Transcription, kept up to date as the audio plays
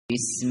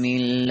بسم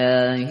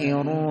الله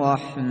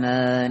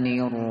الرحمن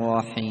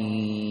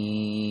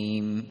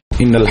الرحيم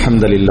إن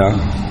الحمد لله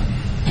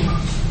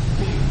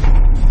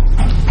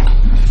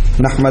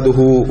نحمده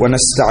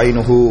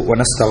ونستعينه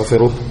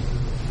ونستغفره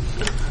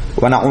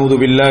ونعوذ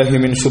بالله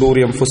من شرور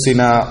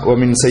أنفسنا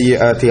ومن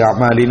سيئات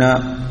أعمالنا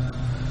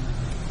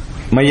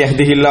من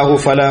يهده الله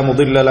فلا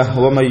مضل له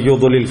ومن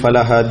يضلل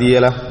فلا هادي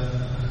له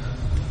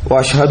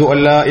وأشهد أن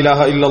لا إله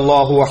إلا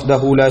الله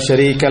وحده لا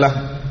شريك له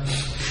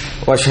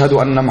وأشهد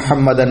أن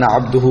محمدا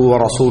عبده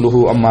ورسوله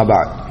أما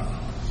بعد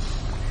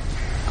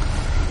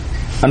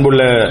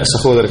அன்புள்ள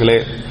சகோதரர்களே,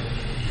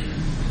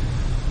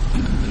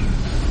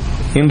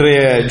 இன்றைய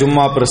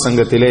ஜும்மா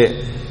பிரசங்கத்திலே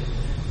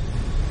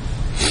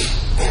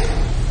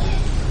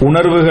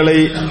உணர்வுகளை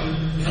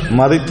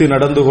மதித்து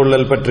நடந்து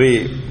கொள்ளல் பற்றி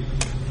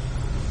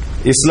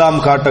இஸ்லாம்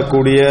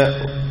காட்டக்கூடிய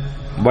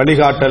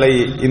வழிகாட்டலை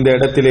இந்த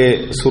இடத்திலே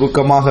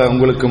சுருக்கமாக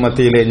உங்களுக்கு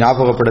மத்தியிலே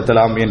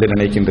ஞாபகப்படுத்தலாம் என்று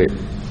நினைக்கின்றேன்.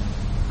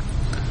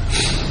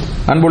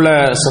 அன்புள்ள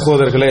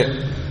சகோதரர்களே,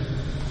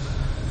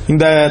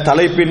 இந்த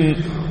தலைப்பின்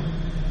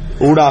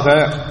ஊடாக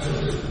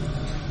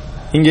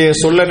இங்கே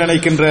சொல்ல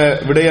நினைக்கின்ற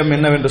விடயம்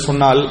என்னவென்று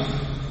சொன்னால்,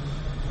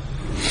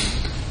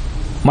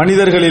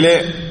 மனிதர்களிலே,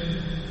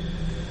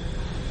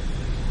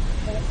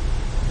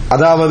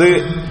 அதாவது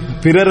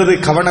பிறரது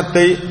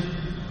கவனத்தை,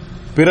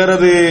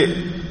 பிறரது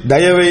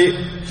தயவை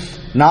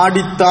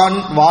நாடித்தான்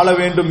வாழ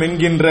வேண்டும்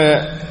என்கின்ற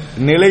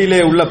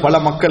நிலையிலே உள்ள பல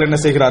மக்கள் என்ன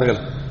செய்கிறார்கள்,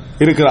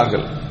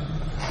 இருக்கிறார்கள்.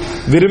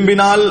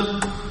 விரும்பினால்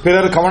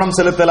பிறர் கவனம்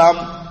செலுத்தலாம்,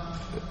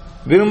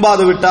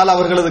 விரும்பாது விட்டால்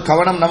அவர்களது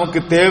கவனம் நமக்கு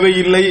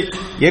தேவையில்லை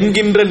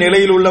என்கின்ற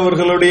நிலையில்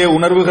உள்ளவர்களுடைய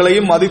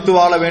உணர்வுகளையும் மதித்து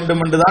வாழ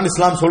வேண்டும் என்றுதான்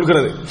இஸ்லாம்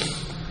சொல்கிறது.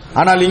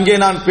 ஆனால் இங்கே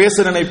நான்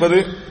பேச நினைப்பது,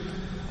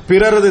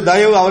 பிறரது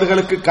தயவு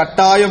அவர்களுக்கு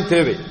கட்டாயம்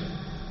தேவை,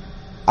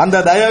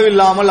 அந்த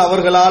தயவில்லாமல்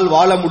அவர்களால்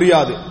வாழ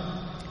முடியாது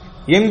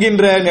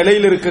என்கின்ற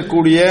நிலையில்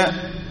இருக்கக்கூடிய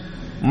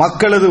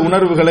மக்களது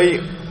உணர்வுகளை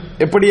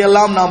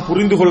எப்படியெல்லாம் நாம்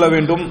புரிந்து கொள்ள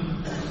வேண்டும்,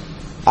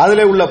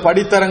 அதிலே உள்ள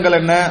படித்தரங்கள்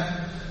என்ன,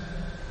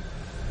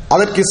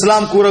 அதற்கு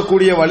இஸ்லாம்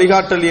கூறக்கூடிய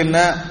வழிகாட்டல் என்ன,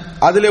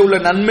 அதிலே உள்ள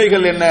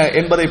நன்மைகள் என்ன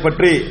என்பதை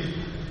பற்றி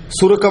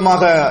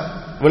சுருக்கமாக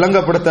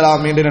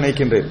விளங்கப்படுத்தலாம் என்று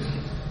நினைக்கின்றேன்.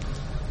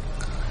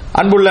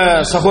 அன்புள்ள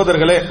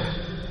சகோதரர்களே,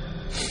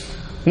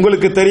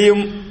 உங்களுக்கு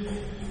தெரியும்,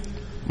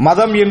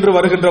 மதம் என்று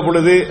வருகின்ற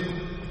பொழுது,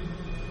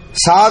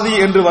 சாதி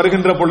என்று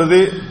வருகின்ற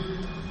பொழுது,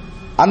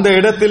 அந்த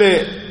இடத்திலே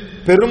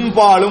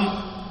பெரும்பாலும்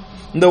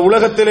இந்த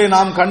உலகத்திலே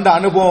நாம் கண்ட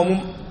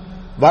அனுபவமும்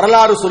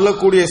வரலாறு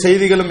சொல்லக்கூடிய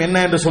செய்திகளும் என்ன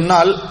என்று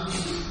சொன்னால்,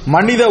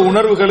 மனித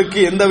உணர்வுகளுக்கு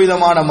எந்த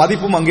விதமான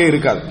மதிப்பும் அங்கே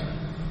இருக்காது.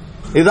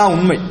 இதுதான்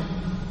உண்மை.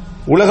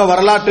 உலக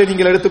வரலாற்றை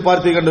நீங்கள் எடுத்து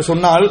பார்த்தீர்கள் என்று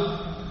சொன்னால்,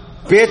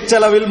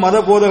 பேச்சளவில்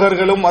மத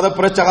போதகர்களும் மத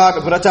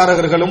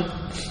பிரச்சாரகர்களும்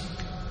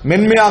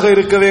மென்மையாக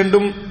இருக்க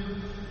வேண்டும்,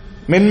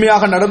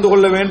 மென்மையாக நடந்து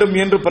கொள்ள வேண்டும்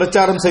என்று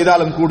பிரச்சாரம்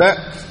செய்தாலும் கூட,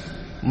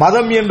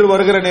 மதம் என்று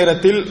வருகிற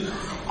நேரத்தில்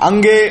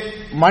அங்கே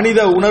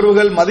மனித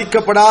உணர்வுகள்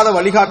மதிக்கப்படாத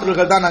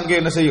வழிகாட்டல்கள் தான் அங்கே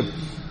என்ன செய்யும்,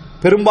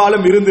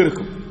 பெரும்பாலும்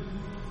இருந்திருக்கும்.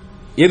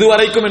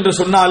 எதுவரைக்கும் என்று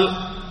சொன்னால்,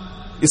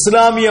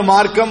 இஸ்லாமிய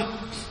மார்க்கம்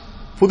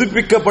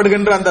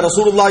புதுப்பிக்கப்படுகின்ற அந்த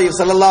ரசூலுல்லாஹி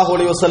ஸல்லல்லாஹு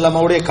அலைஹி வஸல்லம்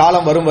அவருடைய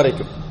காலம் வரும்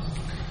வரைக்கும்,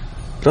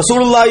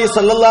 ரசூலுல்லாஹி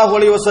ஸல்லல்லாஹு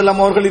அலைஹி வஸல்லம்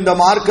அவர்கள் இந்த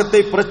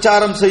மார்க்கத்தை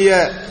பிரச்சாரம் செய்ய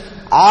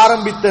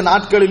ஆரம்பித்த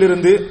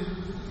நாட்களிலிருந்து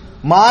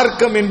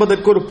மார்க்கம்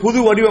என்பதற்கு ஒரு புது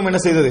வடிவம்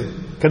என்ன செய்தது,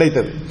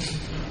 கிடைத்தது.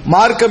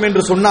 மார்க்கம்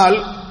என்று சொன்னால்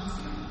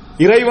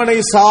இறைவனை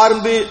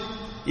சார்ந்து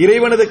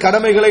இறைவனது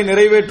கடமைகளை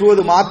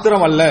நிறைவேற்றுவது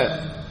மாத்திரமல்ல,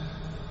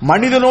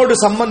 மனிதனோடு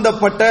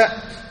சம்பந்தப்பட்ட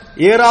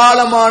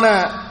ஏராளமான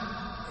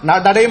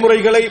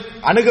நடைமுறைகளை,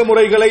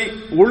 அணுகுமுறைகளை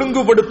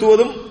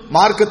ஒழுங்குபடுத்துவதும்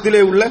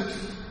மார்க்கத்திலே உள்ள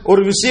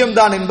ஒரு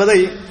விஷயம்தான் என்பதை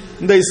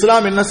இந்த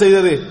இஸ்லாம் என்ன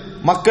செய்தது,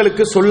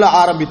 மக்களுக்கு சொல்ல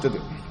ஆரம்பித்தது.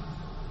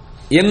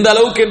 எந்த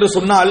அளவுக்கு என்று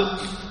சொன்னால்,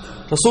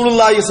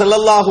 ரசூலுல்லாஹி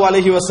ஸல்லல்லாஹு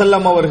அலைஹி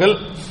வஸல்லம் அவர்கள்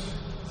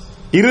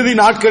இறுதி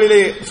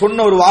நாட்களிலே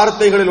சொன்ன ஒரு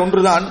வார்த்தைகளில்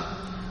ஒன்றுதான்,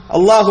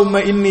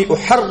 அல்லாஹும்ம இன்னி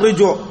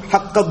உஹர்ரிஜு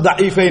ஹக்கத்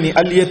தஈஃபைனி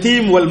அல்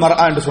யதீம் வல்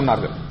மர்ஆ என்று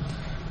சொன்னார்கள்.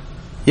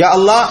 யா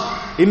அல்லாஹ்,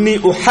 இன்னி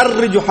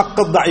உஹர்ரிஜு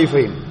ஹக்கத்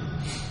தஈஃபைன்,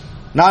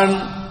 நான்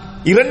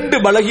இரண்டு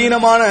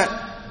பலகீனமான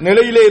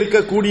நிலையிலே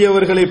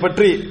இருக்கக்கூடியவர்களை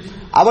பற்றி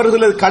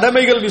அவர்களது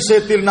கடமைகள்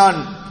விஷயத்தில் நான்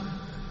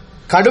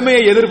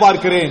கடுமையை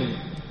எதிர்பார்க்கிறேன்.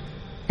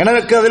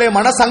 எனக்கு அதிலே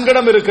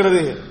மனசங்கடம்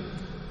இருக்கிறது.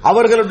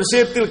 அவர்களுடைய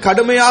விஷயத்தில்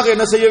கடுமையாக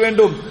என்ன செய்ய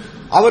வேண்டும்,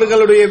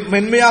 அவர்களுடைய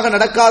மென்மையாக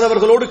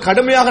நடக்காதவர்களோடு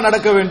கடுமையாக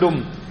நடக்க வேண்டும்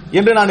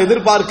என்று நான்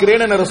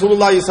எதிர்பார்க்கிறேன் என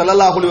ரசூலுல்லாஹி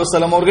ஸல்லல்லாஹு அலைஹி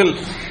வஸல்லம் அவர்கள்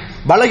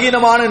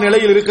பலகீனமான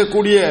நிலையில்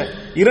இருக்கக்கூடிய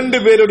இரண்டு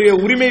பேருடைய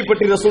உரிமை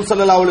பற்றி ரசூல்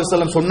ஸல்லல்லாஹு அலைஹி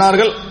வஸல்லம்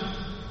சொன்னார்கள்.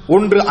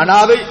 ஒன்று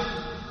அனாதை,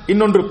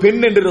 இன்னொன்று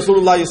பெண் என்று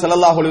ரசூலுல்லாஹி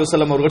ஸல்லல்லாஹு அலைஹி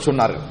வஸல்லம் அவர்கள்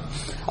சொன்னார்கள்.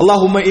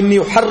 அல்லாஹும்ம இன்னி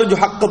உஹர்ரிஜு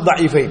ஹக்கத்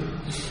தஈஃபைன்,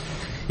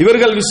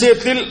 இவர்கள்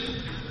விஷயத்தில்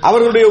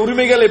அவர்களுடைய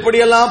உரிமைகள்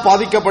எப்படியெல்லாம்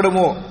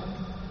பாதிக்கப்படுமோ,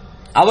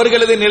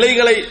 அவர்களது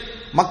நிலைகளை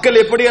மக்கள்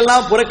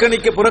எப்படியெல்லாம்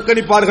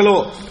புறக்கணிப்பார்களோ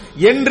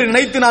என்று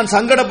நினைத்து நான்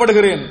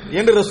சங்கடப்படுகிறேன்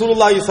என்று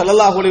ரசூலுல்லாஹி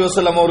ஸல்லல்லாஹு அலைஹி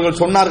வஸல்லம் அவர்கள்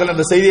சொன்னார்கள்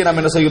என்ற செய்தியை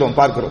நாம் என்ன செய்கிறோம்,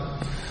 பார்க்கிறோம்.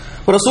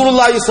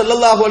 ரசூலுல்லாஹி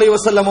ஸல்லல்லாஹு அலைஹி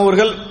வஸல்லம்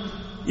அவர்கள்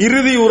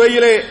இறுதி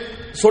உரையிலே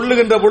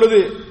சொல்லுகின்ற பொழுது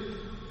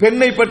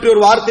பெண்ணை பற்றி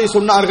ஒரு வார்த்தை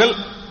சொன்னார்கள்.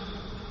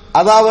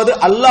 அதாவது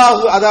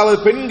அதாவது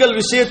பெண்கள்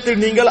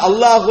விஷயத்தில் நீங்கள்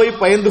அல்லாஹ்வை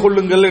பயந்து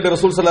கொள்ளுங்கள் என்று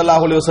ரசூல்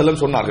ஸல்லல்லாஹு அலைஹி வஸல்லம்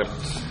சொன்னார்கள்.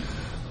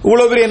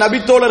 இவ்வளவு பெரிய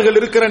நபித்தோழர்கள்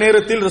இருக்கிற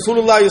நேரத்தில்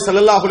ரசூலுல்லாஹி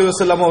ஸல்லல்லாஹு அலைஹி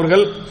வஸல்லம்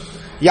அவர்கள்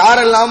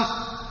யாரெல்லாம்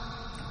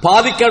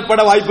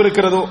பாதிக்கப்பட வாய்ப்பு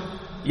இருக்கிறதோ,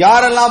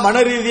 யாரெல்லாம் மன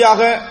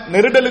ரீதியாக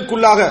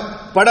நெருடலுக்குள்ளாக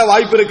பட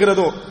வாய்ப்பு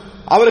இருக்கிறதோ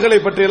அவர்களை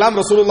பற்றியெல்லாம்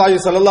ரசூலுல்லாஹி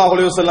ஸல்லல்லாஹு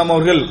அலைஹி வஸல்லம்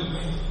அவர்கள்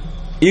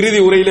இறுதி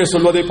உரையிலே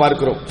சொல்வதை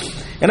பார்க்கிறோம்.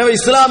 எனவே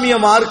இஸ்லாமிய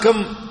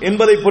மார்க்கம்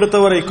என்பதை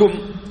பொறுத்தவரைக்கும்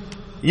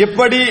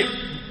எப்படி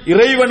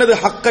இறைவனது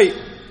ஹக்கை,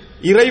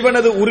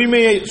 இறைவனது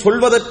உரிமையை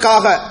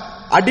சொல்வதற்காக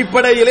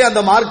அடிப்படையிலே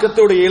அந்த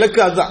மார்க்கத்துடைய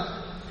இலக்கு அதுதான்.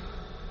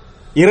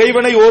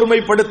 இறைவனை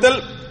ஓர்மைப்படுத்தல்,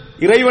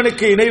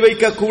 இறைவனுக்கு இணை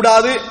வைக்க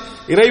கூடாது,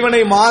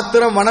 இறைவனை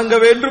மாத்திரம் வணங்க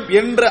வேண்டும்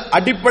என்ற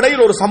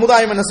அடிப்படையில் ஒரு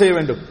சமுதாயம் என்ன செய்ய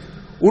வேண்டும்,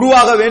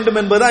 உருவாக வேண்டும்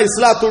என்பதுதான்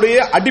இஸ்லாத்துடைய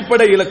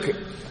அடிப்படை இலக்கு.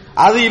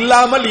 அது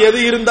இல்லாமல் எது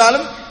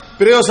இருந்தாலும்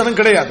பிரயோசனம்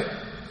கிடையாது.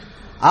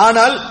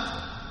 ஆனால்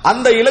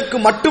அந்த இலக்கு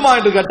மட்டுமா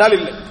என்று கேட்டால்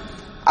இல்லை.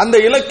 அந்த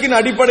இலக்கின்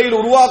அடிப்படையில்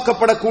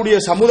உருவாக்கப்படக்கூடிய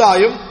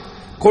சமுதாயம்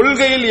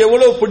கொள்கையில்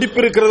எவ்வளவு பிடிப்பு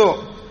இருக்கிறதோ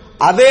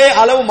அதே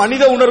அளவு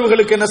மனித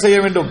உணர்வுகளுக்கு என்ன செய்ய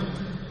வேண்டும்,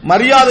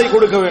 மரியாதை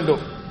கொடுக்க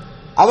வேண்டும்,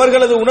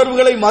 அவர்களது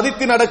உணர்வுகளை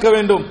மதித்து நடக்க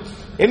வேண்டும்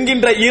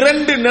என்கின்ற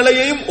இரண்டு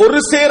நிலையையும் ஒரு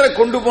சேர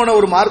கொண்டு போன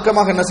ஒரு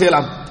மார்க்கமாக என்ன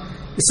செய்யலாம்,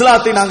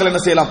 இஸ்லாத்தை நாங்கள்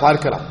என்ன செய்யலாம்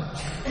பார்க்கலாம்.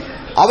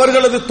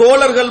 அவர்களது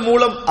தோழர்கள்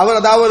மூலம்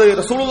அதாவது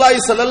ரசூலுல்லாஹி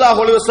ஸல்லல்லாஹு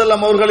அலைஹி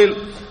வஸல்லம் அவர்களின்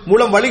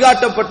மூலம்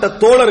வழிகாட்டப்பட்ட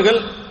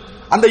தோழர்கள்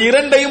அந்த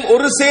இரண்டையும்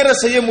ஒரு சேர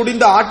செய்ய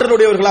முடிந்த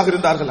ஆற்றலுடையவர்களாக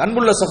இருந்தார்கள்.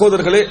 அன்புள்ள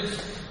சகோதரர்களே,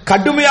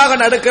 கடுமையாக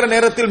நடக்கிற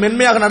நேரத்தில்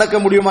மென்மையாக நடக்க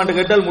முடியுமா என்று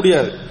கேட்டால்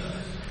முடியாது.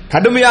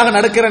 கடுமையாக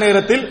நடக்கிற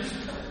நேரத்தில்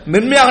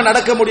மென்மையாக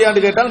நடக்க முடியாது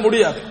கேட்டால்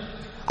முடியாது.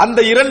 அந்த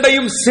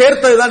இரண்டையும்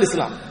சேர்த்ததுதான்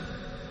இஸ்லாம்.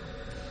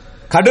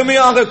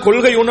 கடுமையாக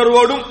கொள்கை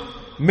உணர்வோடும்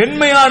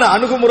மென்மையான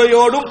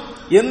அணுகுமுறையோடும்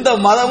எந்த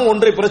மதமும்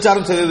ஒன்றை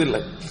பிரச்சாரம்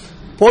செய்ததில்லை,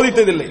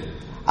 போதித்ததில்லை.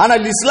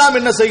 ஆனால் இஸ்லாம்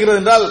என்ன செய்கிறது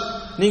என்றால்,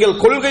 நீங்கள்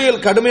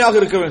கொள்கையில் கடுமையாக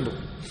இருக்க வேண்டும்,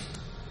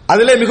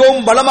 அதிலே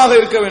மிகவும் பலமாக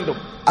இருக்க வேண்டும்,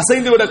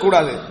 அசைந்து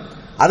விடக்கூடாது.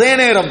 அதே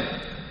நேரம்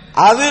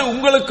அது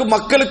உங்களுக்கு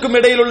மக்களுக்கும்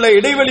இடையில் உள்ள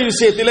இடைவெளி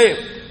விஷயத்திலே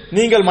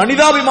நீங்கள்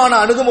மனிதாபிமான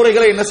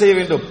அணுகுமுறைகளை என்ன செய்ய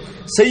வேண்டும்,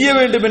 செய்ய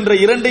வேண்டும் என்ற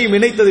இரண்டையும்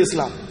இணைத்தது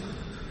இஸ்லாம்.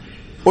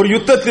 ஒரு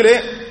யுத்தத்திலே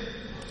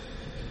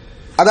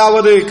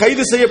அதாவது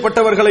கைது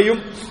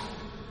செய்யப்பட்டவர்களையும்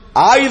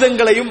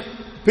ஆயுதங்களையும்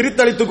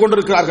பிரித்தளித்துக்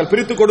கொண்டிருக்கிறார்கள்,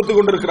 பிரித்து கொடுத்துக்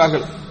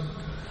கொண்டிருக்கிறார்கள்.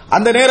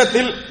 அந்த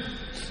நேரத்தில்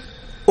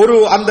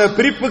அந்த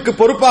பிரிப்புக்கு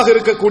பொறுப்பாக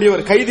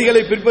இருக்கக்கூடியவர்,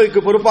 கைதிகளை பிரிப்பதற்கு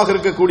பொறுப்பாக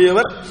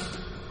இருக்கக்கூடியவர்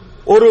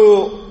ஒரு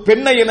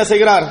பெண்ணை என்ன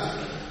செய்கிறார்,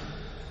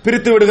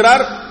 பிரித்து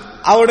விடுகிறார்.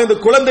 அவருடைய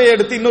குழந்தையை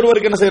எடுத்து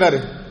இன்னொருவருக்கு என்ன செய்கிறார்,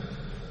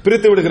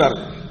 பிரித்து விடுகிறார்.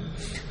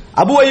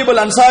 அபூ அய்யூப்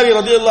அல் அன்சாரி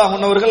ரலியல்லாஹு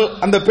அன்ஹு அவர்கள்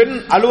அந்த பெண்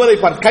அழுவதை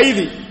பார்த்து,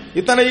 கைதி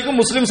இத்தனைக்கும்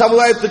முஸ்லிம்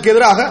சமுதாயத்துக்கு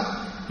எதிராக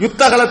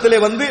யுத்த களத்திலே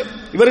வந்து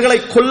இவர்களை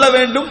கொல்ல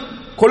வேண்டும்,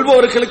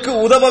 கொல்பவர்களுக்கு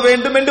உதவ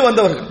வேண்டும் என்று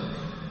வந்தவர்கள்,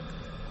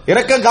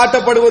 இரக்கம்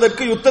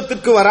காட்டப்படுவதற்கு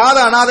யுத்தத்திற்கு வராத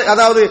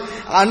அதாவது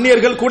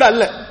அந்நியர்கள் கூட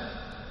அல்ல,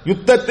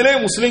 யுத்தத்திலே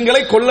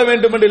முஸ்லிம்களை கொல்ல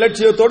வேண்டும் என்ற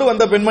இலட்சியத்தோடு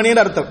வந்த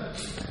பெண்மணியின் அர்த்தம்.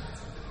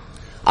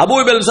 அபூ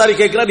அய்யூப் அல் அன்சாரி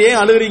கேட்கிறார், ஏன்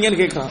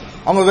அழுகிறீங்கன்னு கேட்கிறாங்க.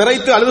 அவங்க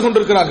விரைத்து அழுது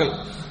கொண்டிருக்கிறார்கள்.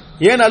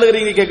 ஏன்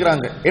அழுகிறீங்க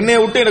கேட்கிறாங்க. என்னைய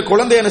விட்டு எனக்கு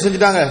குழந்தைய என்ன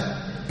செஞ்சிட்டாங்க,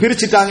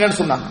 பிரிச்சுட்டாங்கன்னு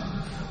சொன்னாங்க.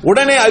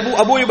 உடனே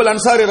அபூ அய்யூப் அல்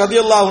அன்சாரி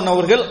ரலியல்லாஹு அன்ஹு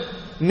அவர்கள்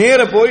நேர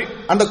போய்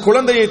அந்த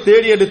குழந்தையை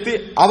தேடி எடுத்து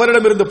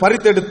அவரிடமிருந்து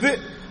பறித்தெடுத்து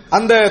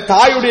அந்த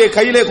தாயுடைய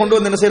கையிலே கொண்டு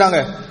வந்து என்ன செய்றாங்க,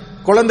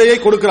 குழந்தையை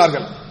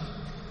கொடுக்கிறார்கள்.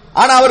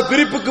 ஆனா அவர்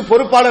பிரிப்புக்கு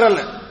பொறுப்பாளர் அல்ல,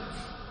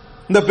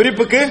 இந்த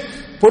பிரிப்புக்கு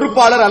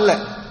பொறுப்பாளர் அல்ல.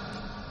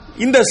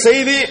 இந்த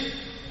செய்தி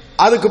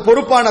அதுக்கு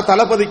பொறுப்பான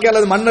தளபதிக்கு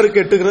அல்லது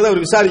மன்னருக்கு எட்டுகிறது.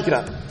 அவர்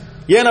விசாரிக்கிறார்,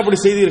 ஏன் அப்படி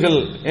செய்தீர்கள்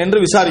என்று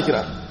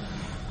விசாரிக்கிறார்.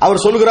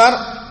 அவர் சொல்கிறார்,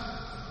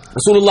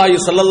 ரசூலுல்லாஹி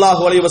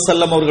ஸல்லல்லாஹு அலைஹி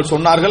வஸல்லம் அவர்கள்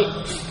சொன்னார்கள்,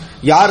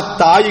 யார்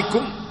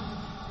தாய்க்கும்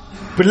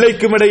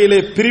பிள்ளைக்கும் இடையிலே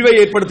பிரிவை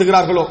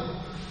ஏற்படுத்துகிறார்களோ,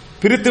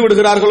 பிரித்து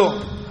விடுகிறார்களோ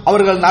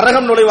அவர்கள்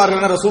நரகம் நுழைவார்கள்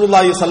என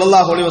ரசூலுல்லாஹி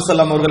ஸல்லல்லாஹு அலைஹி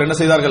வஸல்லம் அவர்கள் என்ன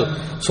செய்தார்கள்,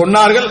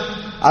 சொன்னார்கள்.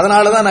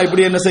 அதனாலதான் நான்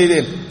இப்படி என்ன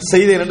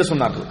செய்தேன் என்று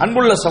சொன்னார்கள்.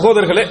 அன்புள்ள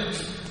சகோதரர்களே,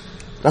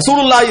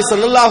 ரசூலுல்லாஹி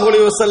ஸல்லல்லாஹு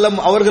அலைஹி வஸல்லம்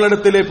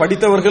அவர்களிடத்திலே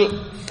படித்தவர்கள்,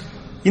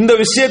 இந்த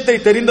விஷயத்தை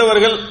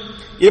தெரிந்தவர்கள்,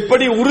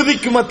 எப்படி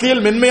உறுதிக்கு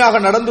மத்தியில் மென்மையாக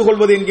நடந்து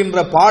கொள்வது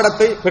என்கின்ற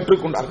பாடத்தை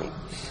பெற்றுக் கொண்டார்கள்.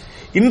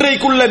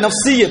 இன்றைக்குள்ள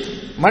நஃப்சியத்,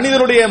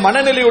 மனிதனுடைய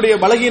மனநிலையுடைய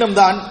பலகீனம்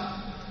தான்,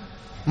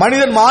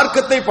 மனிதன்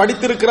மார்க்கத்தை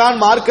படித்திருக்கிறான்,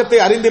 மார்க்கத்தை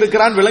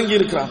அறிந்திருக்கிறான், விளங்கி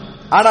இருக்கிறான்,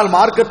 ஆனால்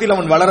மார்க்கத்தில்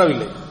அவன்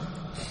வளரவில்லை.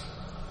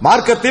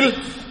 மார்க்கத்தில்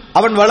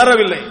அவன்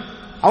வளரவில்லை,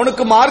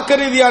 அவனுக்கு மார்க்க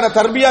ரீதியான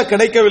தர்பியா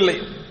கிடைக்கவில்லை,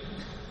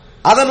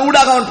 அதன்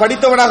ஊடாக அவன்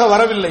படித்தவனாக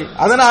வரவில்லை.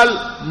 அதனால்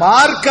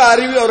மார்க்க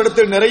அறிவு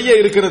அவரிடத்தில் நிறைய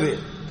இருக்கிறது,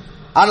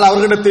 ஆனால்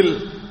அவர்களிடத்தில்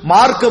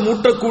மார்க்க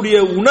மூட்டக்கூடிய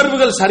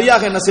உணர்வுகள்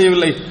சரியாக என்ன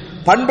செய்யவில்லை,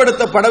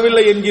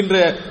 பண்படுத்தப்படவில்லை என்கின்ற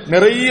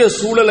நிறைய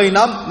சூழலை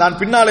நான்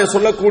பின்னாலே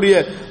சொல்லக்கூடிய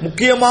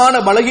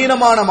முக்கியமான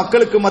பலகீனமான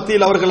மக்களுக்கு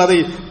மத்தியில் அவர்கள் அதை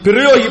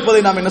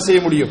பிரயோகிப்பதை நாம் என்ன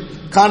செய்ய முடியும்,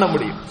 காண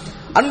முடியும்.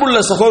 அன்புள்ள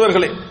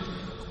சகோதரர்களே,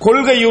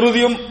 கொள்கை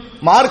உறுதியும்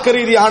மார்க்க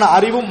ரீதியான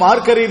அறிவும்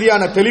மார்க்க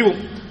ரீதியான தெளிவும்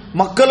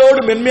மக்களோடு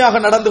மென்மையாக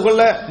நடந்து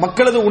கொள்ள,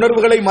 மக்களது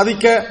உணர்வுகளை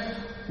மதிக்க,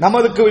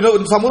 நமது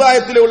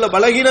சமுதாயத்திலே உள்ள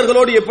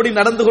பலகீனர்களோடு எப்படி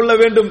நடந்து கொள்ள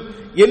வேண்டும்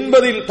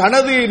என்பதில்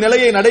தனது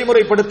நிலையை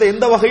நடைமுறைப்படுத்த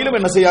எந்த வகையிலும்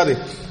என்ன செய்யாது,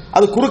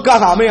 அது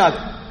குறுக்காக அமையாது.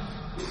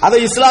 அதை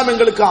இஸ்லாம்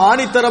எங்களுக்கு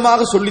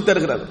ஆணித்தரமாக சொல்லித்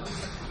தருகிறது.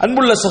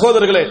 அன்புள்ள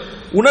சகோதரர்களே,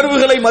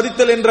 உணர்வுகளை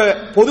மதித்தல் என்ற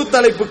பொது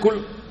தலைப்புக்குள்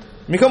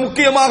மிக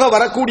முக்கியமாக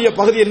வரக்கூடிய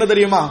பகுதி என்ன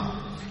தெரியுமா?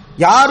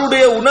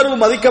 யாருடைய உணர்வு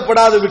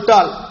மதிக்கப்படாது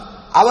விட்டால்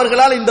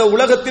அவர்களால் இந்த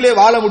உலகத்திலே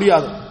வாழ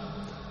முடியாது,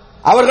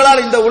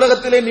 அவர்களால் இந்த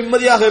உலகத்திலே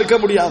நிம்மதியாக இருக்க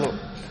முடியாது,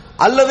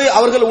 அல்லது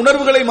அவர்கள்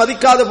உணர்வுகளை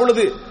மதிக்காத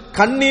பொழுது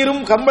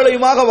கண்ணீரும்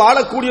கம்பளையுமாக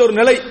வாழக்கூடிய ஒரு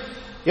நிலை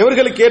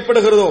எவர்களுக்கு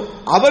ஏற்படுகிறதோ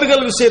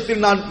அவர்கள்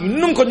விஷயத்தில் நான்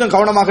இன்னும் கொஞ்சம்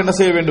கவனமாக என்ன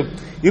செய்ய வேண்டும்,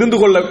 இருந்து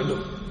கொள்ள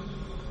வேண்டும்.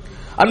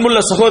 அன்புள்ள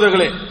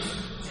சகோதரர்களே,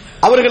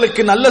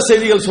 அவர்களுக்கு நல்ல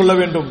செய்திகள் சொல்ல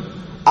வேண்டும்,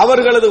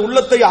 அவர்களது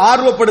உள்ளத்தை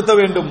ஆர்வப்படுத்த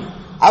வேண்டும்,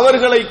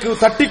 அவர்களுக்கு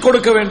தட்டி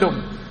கொடுக்க வேண்டும்,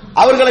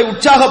 அவர்களை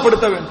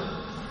உற்சாகப்படுத்த வேண்டும்.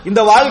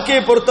 இந்த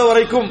வாழ்க்கையை பொறுத்த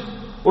வரைக்கும்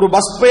ஒரு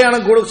பஸ்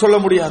பிரயாணம் கூட சொல்ல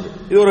முடியாது,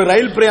 இது ஒரு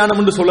ரயில் பிரயாணம்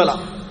என்று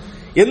சொல்லலாம்.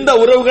 எந்த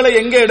உறவுகளை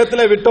எங்க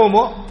இடத்துல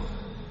விட்டோமோ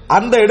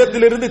அந்த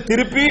இடத்திலிருந்து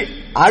திருப்பி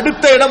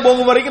அடுத்த இடம்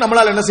போகும் வரைக்கும்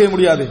நம்மளால் என்ன செய்ய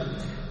முடியாது,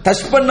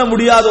 டச் பண்ண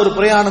முடியாத ஒரு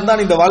பிரயாணம்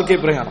தான் இந்த வாழ்க்கை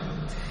பிரயாணம்.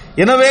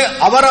 எனவே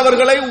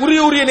அவரவர்களை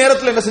உரிய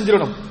நேரத்தில் என்ன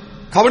செஞ்சிடணும்,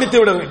 கவனித்து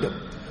விட வேண்டும்,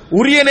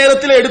 உரிய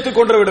நேரத்தில்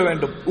எடுத்துக்கொண்டு விட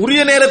வேண்டும்,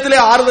 உரிய நேரத்திலே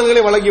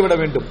ஆறுதல்களை வழங்கிவிட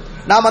வேண்டும்.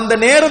 நாம் அந்த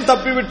நேரம்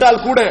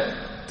தப்பிவிட்டால் கூட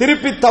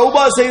திருப்பி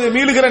தௌபா செய்து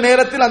மீளுகிற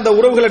நேரத்தில் அந்த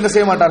உறவுகள் என்ன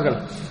செய்ய மாட்டார்கள்,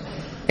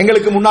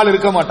 எங்களுக்கு முன்னால்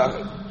இருக்க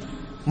மாட்டார்கள்,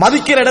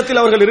 மதிக்கிற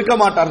இடத்தில் அவர்கள் இருக்க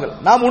மாட்டார்கள்,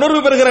 நாம் உணர்வு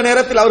பெறுகிற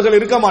நேரத்தில் அவர்கள்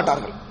இருக்க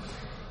மாட்டார்கள்.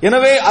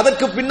 எனவே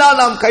அதற்கு பின்னால்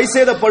நாம் கை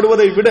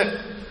சேதப்படுவதை விட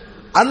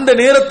அந்த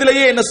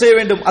நேரத்திலேயே என்ன செய்ய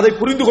வேண்டும், அதை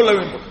புரிந்து கொள்ள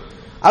வேண்டும்,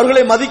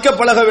 அவர்களை மதிக்க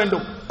பழக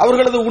வேண்டும்,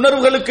 அவர்களது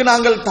உணர்வுகளுக்கு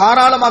நாங்கள்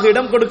தாராளமாக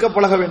இடம் கொடுக்க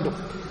பழக வேண்டும்.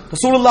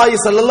 ரசூலுல்லாஹி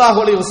ஸல்லல்லாஹு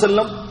அலைஹி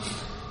வஸல்லம்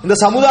இந்த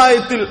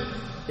சமுதாயத்தில்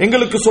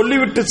எங்களுக்கு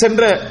சொல்லிவிட்டு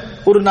சென்ற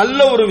ஒரு நல்ல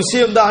ஒரு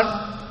விஷயம்தான்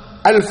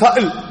அல்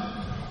ஃபஅல்,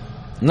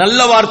 நல்ல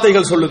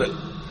வார்த்தைகள் சொல்லுதல்.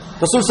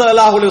 ரசூல்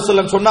ஸல்லல்லாஹு அலைஹி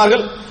வஸல்லம்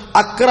சொன்னார்கள்,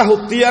 அக்ரஹு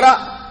தியரா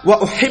வ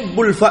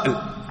உஹிப்புல் ஃபஅல்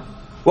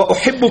வ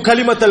உஹிப்பு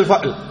கலிமத்தல்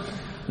ஃபஅல்.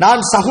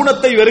 நான்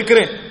சகுனத்தை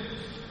வெறுக்கிறேன்,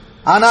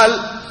 ஆனால்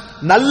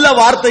நல்ல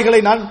வார்த்தைகளை,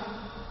 நான்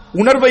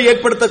உணர்வை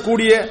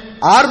ஏற்படுத்தக்கூடிய,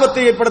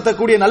 ஆர்வத்தை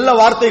ஏற்படுத்தக்கூடிய நல்ல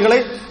வார்த்தைகளை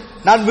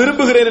நான்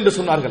விரும்புகிறேன் என்று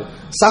சொன்னார்கள்.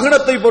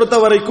 சகுனத்தை பொறுத்த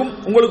வரைக்கும்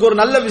உங்களுக்கு ஒரு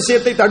நல்ல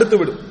விஷயத்தை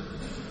தடுத்துவிடும்,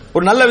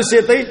 ஒரு நல்ல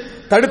விஷயத்தை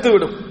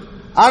தடுத்துவிடும்.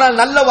 ஆனால்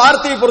நல்ல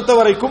வார்த்தையை பொறுத்த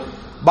வரைக்கும்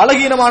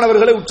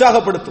பலகீனமானவர்களை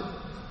உற்சாகப்படுத்தும்,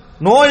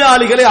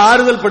 நோயாளிகளை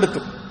ஆறுதல்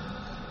படுத்தும்,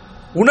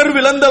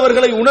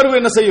 உணர்விழந்தவர்களை உணர்வு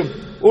என்ன செய்யும்,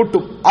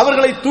 ஊட்டும்,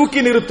 அவர்களை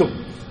தூக்கி நிறுத்தும்.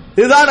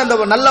 இதுதான் அந்த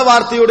நல்ல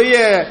வார்த்தையுடைய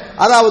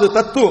அதாவது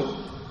தத்துவம்.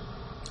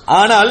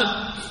 ஆனால்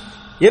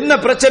என்ன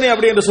பிரச்சனை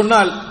அப்படி என்று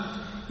சொன்னால்,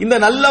 இந்த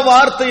நல்ல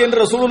வார்த்தை என்று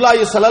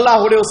ரசூலுல்லாஹி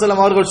ஸல்லல்லாஹு அலைஹி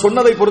வஸல்லம் அவர்கள்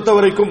சொன்னதை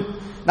பொறுத்தவரைக்கும்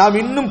நாம்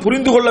இன்னும்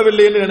புரிந்து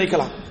கொள்ளவில்லை என்று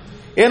நினைக்கலாம்.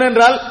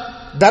 ஏனென்றால்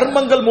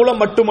தர்மங்கள்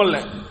மூலம் மட்டுமல்ல,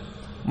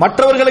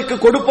 மற்றவர்களுக்கு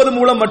கொடுப்பது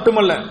மூலம்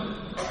மட்டுமல்ல,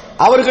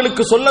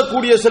 அவர்களுக்கு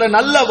சொல்லக்கூடிய சில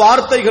நல்ல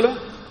வார்த்தைகளும்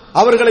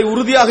அவர்களை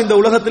உறுதியாக இந்த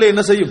உலகத்திலே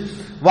என்ன செய்யும்,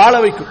 வாழ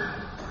வைக்கும்.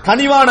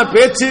 கனிவான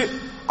பேச்சு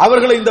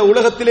அவர்களை இந்த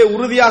உலகத்திலே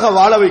உறுதியாக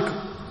வாழ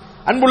வைக்கும்.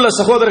 அன்புள்ள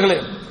சகோதரர்களே,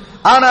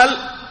 ஆனால்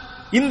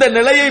இந்த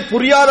நிலையை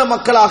புரியாத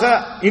மக்களாக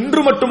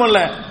இன்று மட்டுமல்ல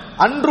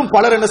அன்றும்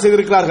பலர் என்ன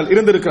செய்திருக்கிறார்கள்,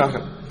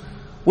 இருந்திருக்கிறார்கள்.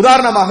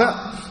 உதாரணமாக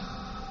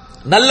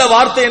நல்ல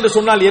வார்த்தை என்று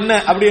சொன்னால் என்ன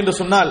அப்படி என்று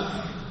சொன்னால்,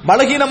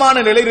 பலகீனமான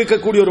நிலையில்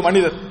இருக்கக்கூடிய ஒரு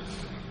மனிதர்,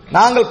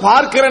 நாங்கள்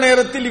பார்க்கிற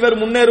நேரத்தில்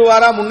இவர்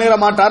முன்னேறுவாரா முன்னேற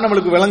மாட்டார்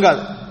நம்மளுக்கு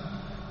விளங்காது.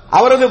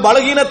 அவரது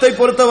பலகீனத்தை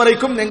பொறுத்த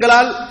வரைக்கும்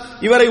எங்களால்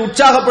இவரை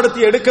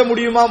உற்சாகப்படுத்தி எடுக்க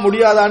முடியுமா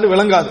முடியாதான்னு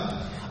விளங்காது.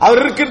 அவர்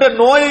இருக்கின்ற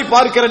நோயை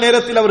பார்க்கிற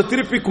நேரத்தில் அவர்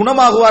திருப்பி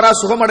குணமாகுவாரா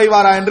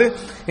சுகமடைவாரா என்று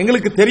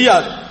எங்களுக்கு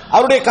தெரியாது.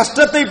 அவருடைய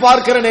கஷ்டத்தை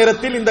பார்க்கிற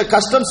நேரத்தில் இந்த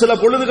கஷ்டம் சில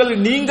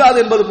பொழுதுகளில் நீங்காது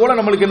என்பது போல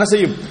நம்மளுக்கு என்ன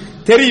செய்யும்,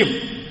 தெரியும்.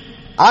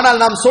 ஆனால்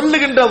நாம்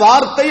சொல்லுகின்ற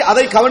வார்த்தை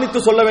அதை கவனித்து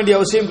சொல்ல வேண்டிய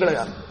அவசியம்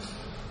கிடையாது.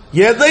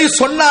 எதை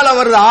சொன்னால்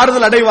அவர்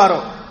ஆறுதல் அடைவாரோ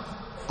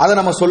அதை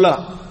நம்ம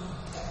சொல்லலாம்,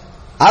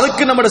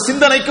 அதுக்கு நம்முடைய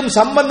சிந்தனைக்கும்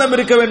சம்பந்தம்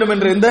இருக்க வேண்டும்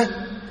என்ற எந்த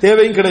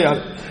தேவையும்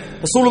கிடையாது.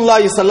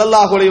 ரசூலுல்லாஹி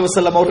ஸல்லல்லாஹு அலைஹி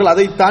வஸல்லம் அவர்கள்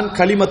அதைத்தான்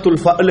கலிமத்துல்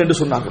ஃபஅல் என்று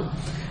சொன்னார்கள்,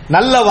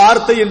 நல்ல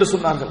வார்த்தை என்று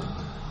சொன்னார்கள்.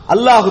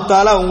 அல்லாஹு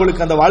தஆலா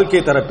உங்களுக்கு அந்த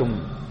வாழ்க்கையை தரட்டும்,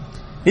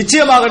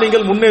 நிச்சயமாக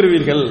நீங்கள்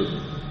முன்னேறுவீர்கள்,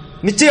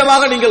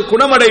 நிச்சயமாக நீங்கள்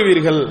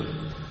குணமடைவீர்கள்,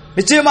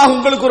 நிச்சயமாக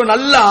உங்களுக்கு ஒரு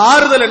நல்ல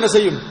ஆறுதல் என்ன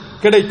செய்யும்,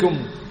 கிடைக்கும்.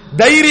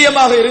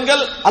 தைரியமாக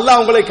இருங்கள்,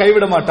 அல்லாஹ் உங்களை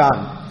கைவிட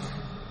மாட்டான்.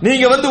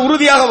 நீங்க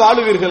உறுதியாக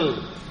வாழுவீர்கள்.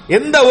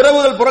 எந்த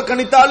உறவுகள்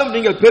புறக்கணித்தாலும்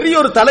நீங்கள் பெரிய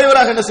ஒரு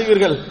தலைவராக என்ன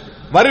செய்வீர்கள்,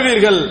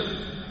 வருவீர்கள்.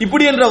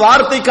 இப்படி என்ற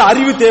வார்த்தைக்கு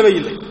அறிவு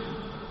தேவையில்லை,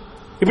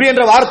 இப்படி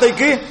என்ற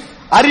வார்த்தைக்கு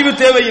அறிவு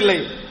தேவையில்லை.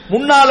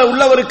 முன்னால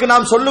உள்ளவருக்கு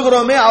நாம்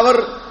சொல்லுகிறோமே அவர்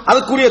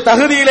அதற்குரிய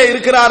தகுதியிலே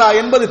இருக்கிறாரா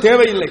என்பது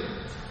தேவையில்லை.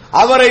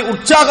 அவரை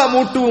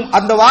உற்சாகமூட்டும்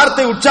அந்த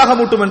வார்த்தை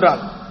உற்சாகமூட்டும்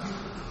என்றால்,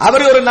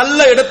 அவரை ஒரு நல்ல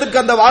இடத்துக்கு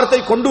அந்த வார்த்தை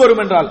கொண்டு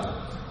வரும் என்றால்,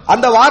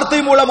 அந்த வார்த்தை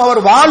மூலம்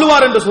அவர்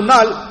வாழுவார் என்று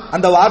சொன்னால்,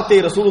 அந்த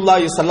வார்த்தையை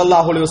ரசூலுல்லாஹி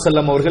ஸல்லல்லாஹு அலைஹி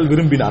வஸல்லம் அவர்கள்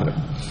விரும்பினார்கள்.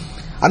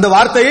 அந்த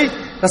வார்த்தையை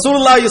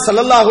ரசூலுல்லாஹி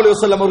ஸல்லல்லாஹு அலைஹி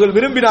வஸல்லம் அவர்கள்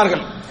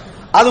விரும்பினார்கள்.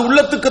 அது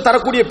உள்ளத்துக்கு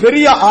தரக்கூடிய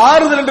பெரிய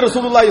ஆறுதல் என்று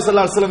ரசூலுல்லாஹி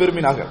ஸல்லல்லாஹு அலைஹி வஸல்லம்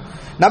விரும்பினார்கள்.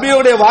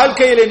 நபியுடைய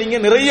வாழ்க்கையிலே நீங்க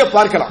நிறைய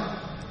பார்க்கலாம்.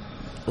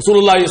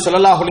 ரசூலுல்லாஹி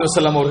ஸல்லல்லாஹு அலைஹி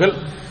வஸல்லம் அவர்கள்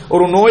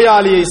ஒரு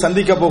நோயாளியை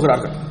சந்திக்க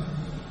போகிறார்கள்.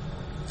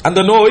 அந்த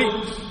நோய்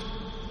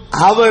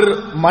அவர்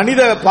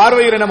மனித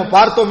பார்வையில நம்ம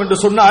பார்த்தோம் என்று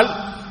சொன்னால்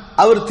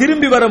அவர்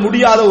திரும்பி வர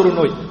முடியாத ஒரு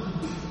நோய்,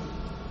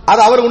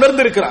 அது அவர்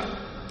உணர்ந்திருக்கிறார்.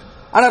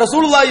 ஆனா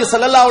ரசூலுல்லாஹி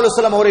ஸல்லல்லாஹு அலைஹி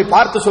வஸல்லம் அவரை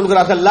பார்த்து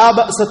சொல்கிறார்கள், லா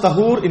பஅஸ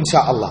தஹூர்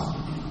இன்ஷா அல்லாஹ்,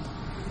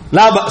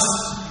 லா பஅஸ்,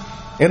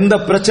 எந்த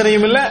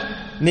பிரச்சனையும் இல்லை,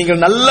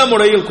 நீங்கள் நல்ல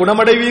முறையில்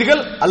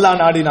குணமடைவீர்கள், அல்லாஹ்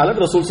நாடினாலும்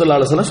ரசூல் ஸல்லல்லாஹு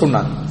அலைஹி வஸல்லம்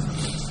சொன்னாங்க.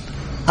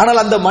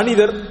 ஆனால் அந்த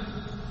மனிதர்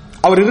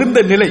அவர் இருந்த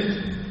நிலை,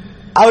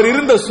 அவர்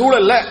இருந்த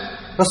சூழல்ல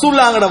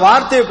ரசூலுல்லாஹ்வோட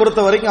வார்த்தையை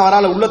பொறுத்த வரைக்கும்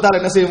அவரால் உள்ளத்தால்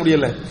என்ன செய்ய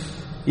முடியல,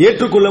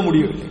 ஏற்றுக்கொள்ள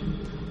முடியவில்லை.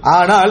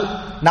 ஆனால்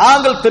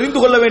நாங்கள் தெரிந்து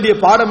கொள்ள வேண்டிய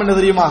பாடம் என்ன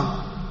தெரியுமா?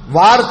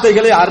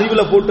 வார்த்தைகளை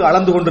அறிவில போட்டு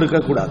அளந்து கொண்டிருக்க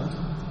கூடாது.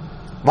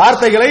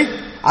 வார்த்தைகளை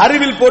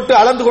அறிவில் போட்டு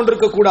அளந்து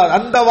கொண்டிருக்க கூடாது.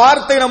 அந்த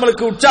வார்த்தை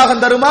நம்மளுக்கு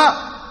உற்சாகம் தருமா,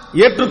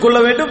 ஏற்றுக்கொள்ள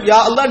வேண்டும். யா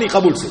அல்லாஹ் நீ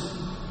கபூல் செய்,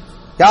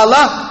 யா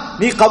அல்லாஹ்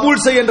நீ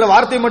கபூல் செய் என்ற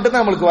வார்த்தை மட்டும்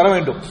தான் நம்மளுக்கு வர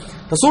வேண்டும்.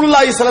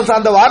 ரசூலுல்லாஹி ஸல்லல்லாஹு அலைஹி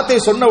வஸல்லம் அந்த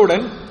வார்த்தையை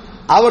சொன்னவுடன்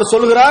அவர்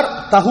சொல்கிறார்,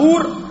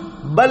 தஹூர்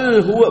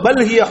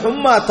பல் ஹிய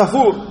ஹும்மா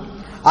தஃபூர்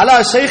அலா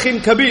ஷைখিন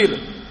கபீர்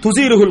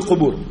துஸீருல்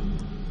குபூர்.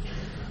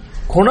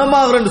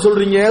 குணமாகறன்னு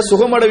சொல்றீங்க,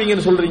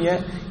 சுகமடைவீங்கன்னு சொல்றீங்க,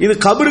 இது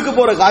கபருக்கு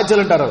போற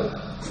காய்ச்சல்ன்றார் அவர்.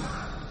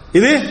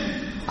 இது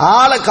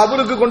ஆளை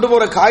கபருக்கு கொண்டு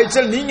போற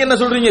காய்ச்சல், நீங்க என்ன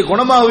சொல்றீங்க,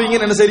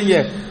 குணமாகுவீங்கன்னு என்ன செய்றீங்க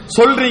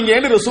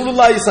சொல்றீங்கன்னு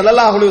ரசூலுல்லாஹி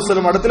ஸல்லல்லாஹு அலைஹி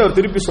வஸல்லம் இடத்துல அவர்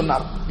திருப்பி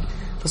சொன்னார்.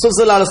 ரசூல்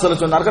ஸல்லல்லாஹு அலைஹி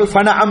வஸல்லம் சொன்னார்கள்,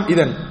 ஃபனஅம்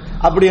இதன்,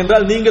 அப்படி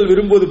என்றால் நீங்கள்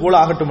விரும்புவது போல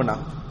ஆகட்டும்,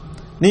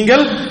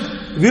 நீங்கள்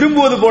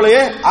விரும்புவது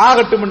போலயே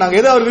ஆகட்டும்.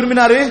 எது அவர்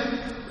விரும்பினாரு,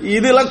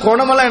 இதெல்லாம்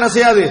குணமெல்லாம் என்ன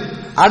செய்யாது,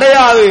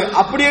 அடையாது,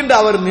 அப்படி என்று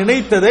அவர்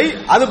நினைத்ததை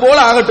அது போல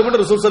ஆகட்டும்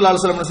என்று ரசூல் ஸல்லல்லாஹு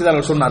அலைஹி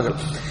வஸல்லம் சொன்னார்கள்.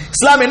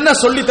 இஸ்லாம் என்ன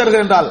சொல்லி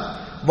தருகிறது என்றால்,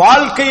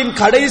 வாழ்க்கையின்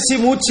கடைசி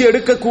மூச்சு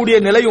எடுக்கக்கூடிய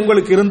நிலை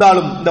உங்களுக்கு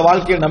இருந்தாலும் இந்த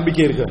வாழ்க்கையில்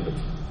நம்பிக்கை இருக்க வேண்டும்,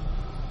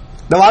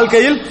 இந்த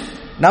வாழ்க்கையில்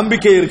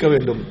நம்பிக்கை இருக்க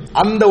வேண்டும்.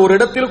 அந்த ஒரு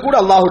இடத்தில் கூட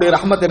அல்லாஹ்வுடைய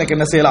ரஹ்மத் எனக்கு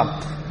என்ன செய்யலாம்,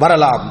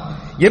 வரலாம்.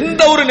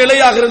 எந்த ஒரு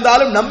நிலையாக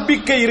இருந்தாலும்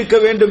நம்பிக்கை இருக்க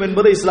வேண்டும்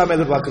என்பதை இஸ்லாம்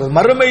எதிர்பார்க்கிறது.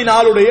 மறுமை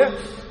நாளுடைய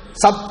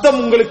சப்தம்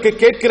உங்களுக்கு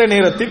கேட்கிற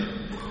நேரத்தில்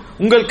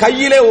உங்கள்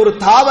கையிலே ஒரு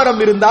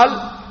தாவரம் இருந்தால்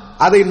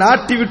அதை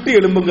நாட்டிவிட்டு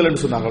எழும்புங்கள்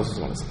என்று சொன்னார்கள்.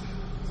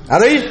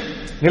 அதை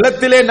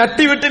நிலத்திலே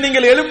நட்டிவிட்டு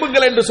நீங்கள்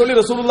எழும்புங்கள் என்று சொல்லி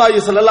ரசூலுல்லாஹி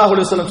ஸல்லல்லாஹு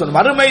அலைஹி வஸல்லம் சொன்னார்.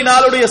 மறுமை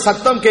நாளுடைய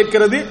சத்தம்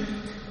கேட்கிறது,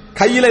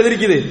 கையில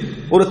இருக்குது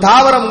ஒரு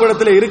தாவரம்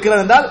உங்களிடத்தில்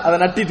இருக்கிறது என்றால் அதை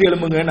நட்டிட்டு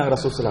எழும்புங்க நாங்கள்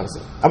ரசூல் ஸல்லல்லாஹு அலைஹி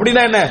வஸல்லம்.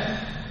 அப்படின்னா என்ன,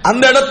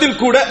 அந்த இடத்தில்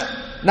கூட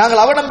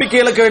நாங்கள் அவநம்பிக்கை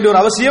இழக்க வேண்டிய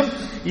ஒரு அவசியம்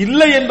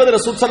இல்லை என்பது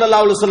ரசூல்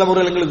ஸல்லல்லாஹு அலைஹி வஸல்லம்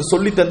அவர்கள் எங்களுக்கு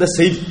சொல்லி தந்த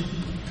செய்தி.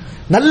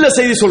 நல்ல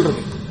செய்தி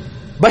சொல்றது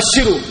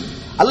பஷ்ஷிரு.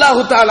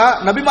 அல்லாஹு தஆலா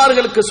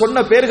நபிமார்களுக்கு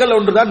சொன்ன பெயர்கள்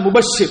ஒன்றுதான்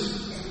முபஷ்ஷிர்,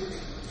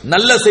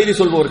 நல்ல செய்தி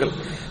சொல்பவர்கள்.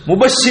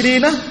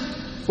 முபஷ்ஷிரீன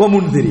வ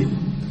முன்திரீன்,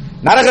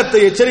 நரகத்தை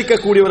எச்சரிக்க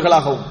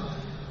கூடியவர்களாகவும்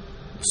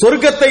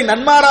சொர்க்கத்தை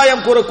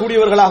நன்மாராயம்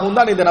கூறக்கூடியவர்களாகவும்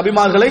தான் இந்த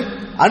நபிமார்களை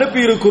அனுப்பி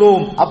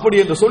இருக்கிறோம் அப்படி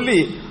என்று சொல்லி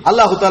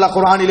அல்லாஹு தஆலா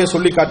குர்ஆனிலே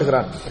சொல்லி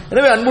காட்டுகிறார்.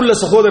 எனவே அன்புள்ள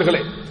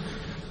சகோதரர்களே,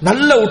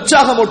 நல்ல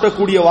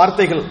உற்சாகமூட்டக்கூடிய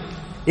வார்த்தைகள்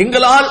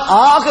எங்களால்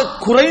ஆக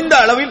குறைந்த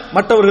அளவில்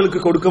மற்றவர்களுக்கு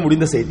கொடுக்க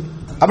முடிந்த செய்தி,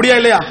 அப்படியா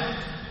இல்லையா?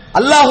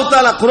 அல்லாஹு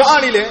தஆலா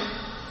குர்ஆனிலே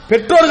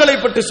பெற்றோர்களை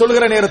பற்றி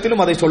சொல்கிற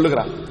நேரத்திலும் அதை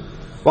சொல்லுகிறார்.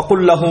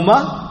 வகுல் லஹுமா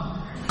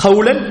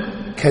கௌலன்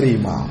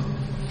கரீமா,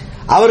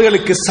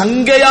 அவர்களுக்கு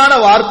சங்கையான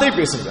வார்த்தை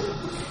பேசுங்கள்,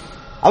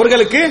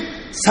 அவர்களுக்கு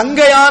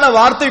சங்கையான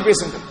வார்த்தை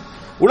பேசுங்கள்.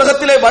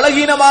 உலகத்திலே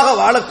பலகீனமாக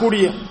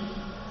வாழக்கூடிய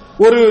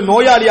ஒரு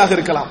நோயாளியாக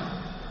இருக்கலாம்,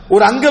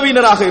 ஒரு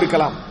அங்கவீனராக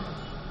இருக்கலாம்,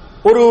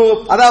 ஒரு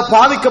அதாவது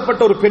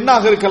பாதிக்கப்பட்ட ஒரு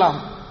பெண்ணாக இருக்கலாம்,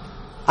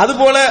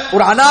 அதுபோல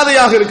ஒரு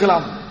அனாதையாக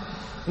இருக்கலாம்.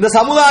 இந்த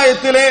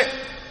சமுதாயத்திலே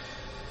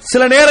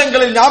சில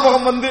நேரங்களில்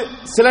ஞாபகம் வந்து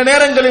சில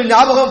நேரங்களில்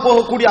ஞாபகம்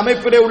போகக்கூடிய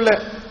அமைப்பிலே உள்ள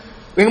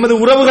எமது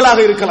உறவுகளாக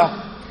இருக்கலாம்.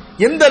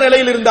 எந்த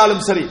நிலையில்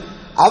இருந்தாலும் சரி,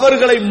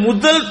 அவர்களை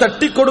முதல்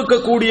தட்டி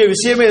கொடுக்கக்கூடிய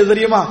விஷயமே எது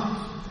தெரியுமா?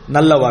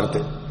 நல்ல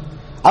வார்த்தை,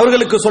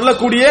 அவர்களுக்கு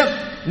சொல்லக்கூடிய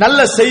நல்ல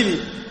செய்தி.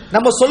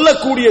 நம்ம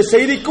சொல்லக்கூடிய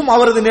செய்திக்கும்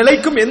அவரது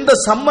நிலைக்கும் எந்த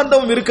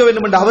சம்பந்தமும் இருக்க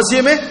வேண்டும் என்ற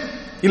அவசியமே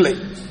இல்லை.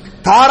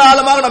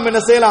 தாராளமாக நம்ம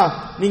என்ன செய்யலாம்,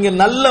 நீங்க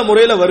நல்ல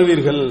முறையில்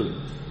வருவீர்கள்,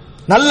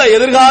 நல்ல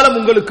எதிர்காலம்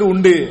உங்களுக்கு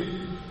உண்டு,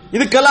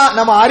 இதுக்கெல்லாம்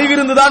நம்ம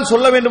அறிவிருந்துதான்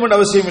சொல்ல வேண்டும் என்ற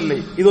அவசியம் இல்லை.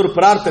 இது ஒரு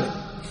பிரார்த்தனை,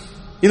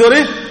 இது ஒரு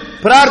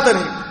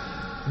பிரார்த்தனை.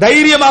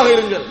 தைரியமாக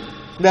இருங்கள்.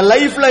 இந்த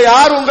லைஃப்ல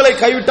யார் உங்களை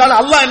கைவிட்டாலும்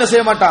அல்லாஹ் என்ன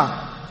செய்ய மாட்டான்,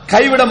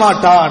 கைவிட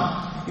மாட்டான்.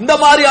 இந்த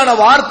மாதிரியான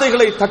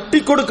வார்த்தைகளை தட்டி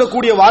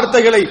கொடுக்கக்கூடிய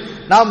வார்த்தைகளை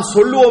நாம்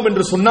சொல்லுவோம்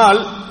என்று சொன்னால்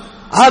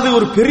அது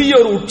ஒரு பெரிய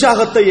ஒரு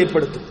உற்சாகத்தை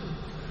ஏற்படுத்தும்.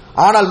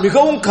 ஆனால்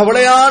மிகவும்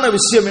கவலையான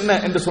விஷயம் என்ன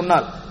என்று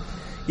சொன்னால்,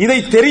 இதை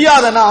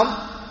தெரியாத நாம்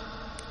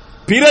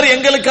பிறர்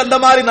எங்களுக்கு அந்த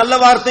மாதிரி நல்ல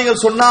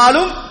வார்த்தைகள்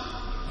சொன்னாலும்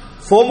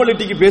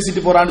ஃபார்மாலிட்டிக்கு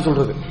பேசிட்டு போறான்னு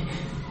சொல்றது,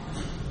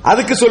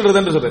 அதுக்கு சொல்றது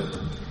என்று சொல்றது.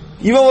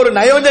 இவன் ஒரு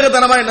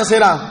நயவஞ்சகத்தனமா என்ன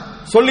செய்யறான்,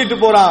 சொல்லிட்டு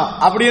போறான்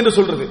அப்படி என்று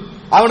சொல்றது.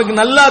 அவனுக்கு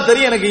நல்லா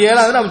தெரியும் எனக்கு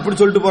ஏழாவது அவன் இப்படி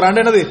சொல்லிட்டு போறான்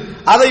என்னது,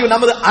 அதை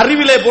நமது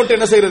அறிவிலே போட்டு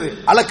என்ன செய்யறது,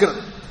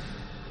 அளக்கிறது.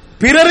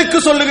 பிறருக்கு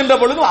சொல்லுகின்ற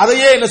பொழுதும்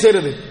அதையே என்ன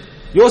செய்யறது,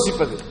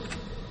 யோசிப்பது.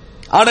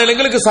 ஆனால்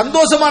எங்களுக்கு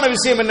சந்தோஷமான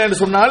விஷயம் என்ன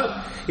என்று சொன்னால்,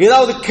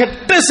 ஏதாவது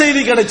கெட்ட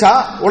செய்தி கிடைச்சா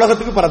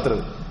உலகத்துக்கு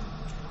பரத்துறது.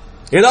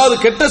 ஏதாவது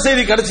கெட்ட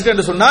செய்தி கிடைச்சிட்டு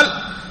என்று சொன்னால்,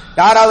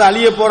 யாராவது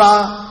அழிய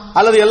போறான்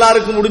அல்லது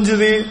எல்லாருக்கும்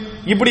முடிஞ்சது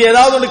இப்படி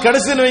ஏதாவது ஒன்று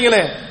கிடைச்சுன்னு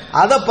வைங்களேன்,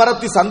 அதை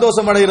பரத்தி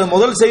சந்தோஷம் அடைகிற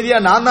முதல் செய்தியா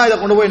நான் தான் இதை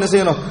கொண்டு போய் என்ன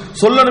செய்யணும்,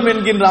 சொல்லணும்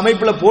என்கின்ற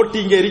அமைப்புல போட்டி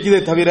இங்கே இருக்கிறதே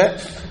தவிர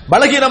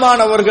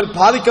பலகீனமானவர்கள்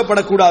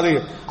பாதிக்கப்படக்கூடாது,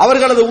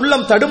 அவர்களது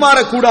உள்ளம்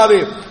தடுமாறக்கூடாது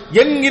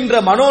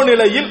என்கின்ற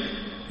மனோநிலையில்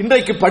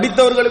இன்றைக்கு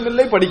படித்தவர்களும்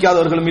இல்லை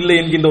படிக்காதவர்களும் இல்லை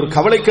என்கின்ற ஒரு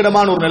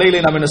கவலைக்கிடமான ஒரு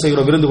நிலையிலே நாம் என்ன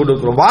செய்கிறோம், இருந்து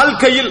கொண்டிருக்கிறோம்.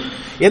 வாழ்க்கையில்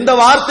எந்த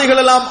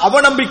வார்த்தைகள் எல்லாம்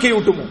அவநம்பிக்கை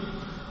ஊட்டுமோ,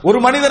 ஒரு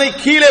மனிதனை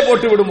கீழே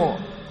போட்டு விடுமோ,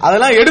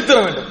 அதெல்லாம் எடுத்துட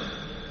வேண்டும்.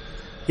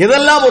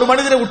 எதெல்லாம் ஒரு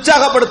மனிதனை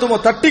உற்சாகப்படுத்துமோ,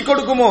 தட்டி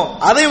கொடுக்குமோ,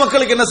 அதை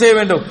மக்களுக்கு என்ன செய்ய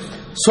வேண்டும்,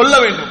 சொல்ல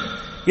வேண்டும்.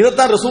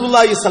 இதைத்தான்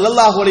ரசூலுல்லாஹி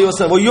ஸல்லல்லாஹு அலைஹி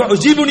வஸல்லம்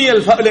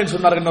உஜிபுனியல் ஃபஅலன்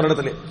சொன்னார்கள் இன்னொரு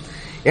இடத்துல.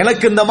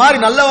 எனக்கு இந்த மாதிரி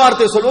நல்ல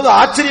வார்த்தை சொல்வது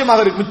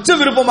ஆச்சரியமாக இருக்கு, மிச்ச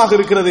விருப்பமாக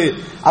இருக்கிறது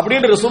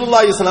அப்படின்னு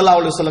ரசூலுல்லாஹி ஸல்லல்லாஹு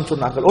அலைஹி வஸல்லம்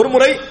சொன்னார்கள். ஒரு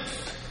முறை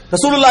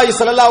ரசூலுல்லாஹி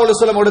ஸல்லல்லாஹு அலைஹி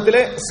வஸல்லம்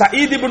இடத்திலே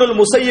சயீத் இப்னுல்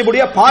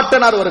முஸய்யிபுடைய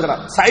பாட்டனார்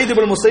வருகிறார். சயீத்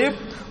இப்னுல் முஸய்யிப்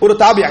ஒரு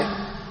தாபிஈ,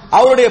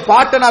 அவருடைய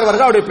பாட்டனார்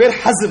வருகிறார். அவருடைய பேர்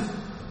ஹஸ்ன்.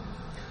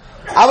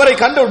 அவரை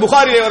கண்ட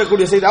புகாரிலே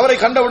வரக்கூடிய செய்தி, அவரை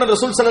கண்டவுடன்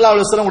ரசூல் ஸல்லல்லாஹு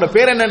அலைஹி வஸல்லம் உடைய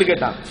பேர் என்னன்னு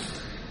கேட்டான்.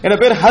 என்ன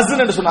பேர்?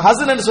 ஹஸ்ன் என்று சொன்னா.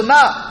 ஹஸ்ன் என்று சொன்னா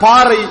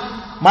பாறை,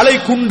 மலை,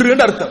 குன்று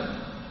என்று அர்த்தம்.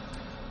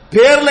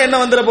 பேர்ல என்ன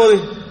வந்துற போது,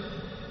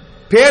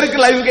 பேருக்கு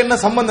லைவுக்கு என்ன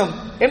சம்பந்தம்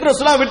என்று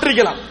ரசூலா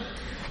விட்டுருக்கலாம்.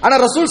 ஆனா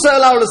ரசூல்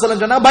ஸல்லல்லாஹு அலைஹி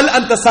வஸல்லம் சொன்னா பல்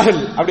அன்த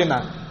சஹல் அப்படினா,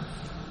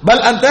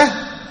 பல் அன்த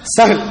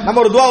சஹல். நம்ம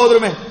ஒரு துஆ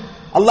ஓதுறோமே,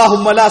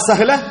 அல்லாஹும்ம லா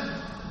சஹல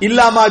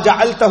இல்லா மா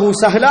ஜஅல்தஹு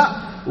சஹலா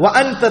வ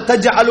அன்த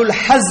தஜஅலுல்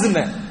ஹஸ்ன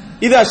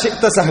இதா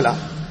ஷி'த சஹலா.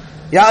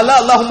 யா அல்லாஹ்,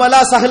 அல்லாஹும்ம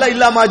லா சஹல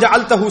இல்லா மா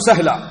ஜஅல்தஹு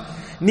சஹலா,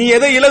 நீ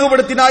எதை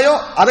இலகுபடுத்தினாயோ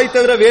அதை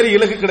தவிர வேறு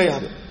இலகு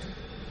கிடையாது.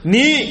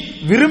 நீ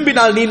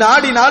விரும்பினால், நீ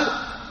நாடினால்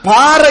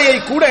பாறையை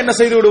கூட என்ன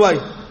செய்து விடுவாய்,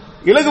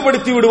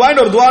 இலகுபடுத்தி விடுவாய்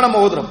ஒரு துஆ நம்ம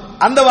ஓதுறோம்.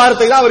 அந்த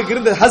வார்த்தை தான் அவருக்கு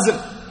இருந்தது, ஹஸ்ன்.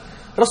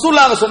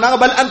 ரசூலுல்லாஹ் சொன்னாங்க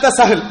பல் அன்த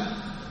சஹல்,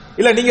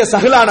 இல்ல நீங்க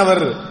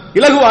சஹலானவர்,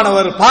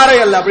 இலகுவானவர், பாறை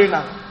அல்ல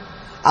அப்படின்னா.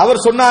 அவர்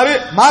சொன்னாரு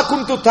மா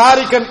குன்து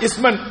தாரிகன்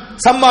இஸ்மன்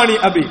சம்மானி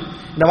அபி,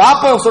 இந்த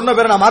வாப்பா சொன்ன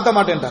பேரை நான் மாத்த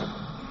மாட்டேன்றார்.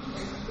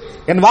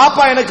 என்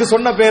வாப்பா எனக்கு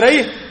சொன்ன பேரை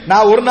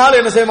நான் ஒரு நாள்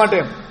என்ன செய்ய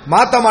மாட்டேன்,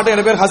 மாத்த மாட்டேன்,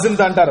 என் பேர் ஹஸ்ன்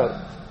தான்ட்டார் அவர்.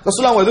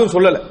 ரசூலுல்லாஹ் எதுவும்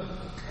சொல்லல,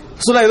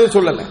 ரசூலுல்லாஹ் எதுவும்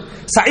சொல்லல.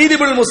 சயீத்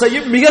இப்னுல்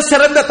முஸய்யிப் மிக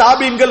சிறந்த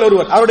தாபீன்கள்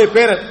ஒருவர், அவருடைய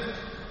பேர்.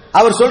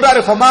 அவர் சொல்றாரு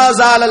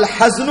ஃபமாஸாலல்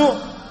ஹஸ்னு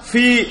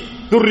ஃபீ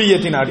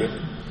துர்ரியத்தின்,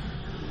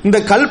 இந்த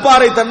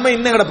கல்பாறை தன்மை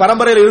இன்னும் எங்கட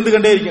பரம்பரையில் இருந்து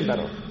கொண்டே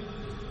இருக்கின்றார்.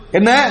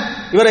 என்ன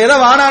இவர் எதை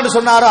வானான்னு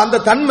சொன்னாரோ அந்த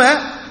தன்மை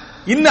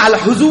இன்னும் அல்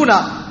ஹுசூனா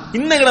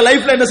இன்னும் எங்கட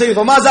லைஃப்ல என்ன செய்யும்,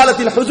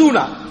 ஃபமாஸாலத்தில்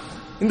ஹுசூனா,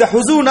 இந்த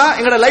ஹுசூனா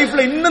எங்கட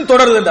லைஃப்ல இன்னும்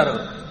தொடருது என்றார்.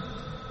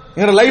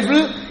 எங்கட லைஃப்ல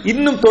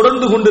இன்னும்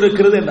தொடர்ந்து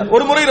கொண்டிருக்கிறது என்றார்.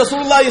 ஒரு முறை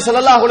ரசூலுல்லாஹி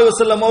ஸல்லல்லாஹு அலைஹி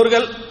வஸல்லம்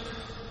அவர்கள்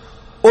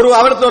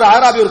அவருக்கு ஒரு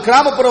ஆராபி, ஒரு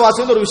கிராமப்புற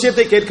வாசி ஒரு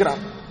விஷயத்தை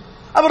கேட்கிறார்.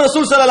 அவர்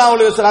ரசூல் ஸல்லல்லாஹு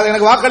அலைஹி வஸல்லம்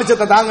எனக்கு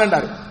வாக்களிச்சதை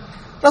தாங்கன்றார்.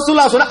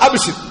 ரசூலுல்லாஹ் சொன்ன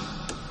அபிஷிர்,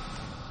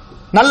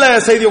 நல்ல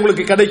செய்தி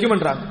உங்களுக்கு கிடைக்கும்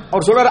என்றாங்க.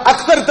 அவர் சொல்றாரு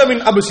அக்தர்த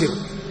மின் அபிஷிர்,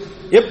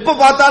 எப்ப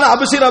பார்த்தாலும்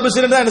அபிஷிர்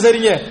அபிஷிர் தான் என்ன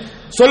செய்றீங்க,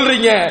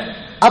 சொல்றீங்க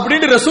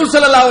அப்படின்னு ரசூல்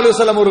ஸல்லல்லாஹு அலைஹி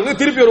வஸல்லம் அவர்கள்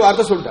திருப்பி ஒரு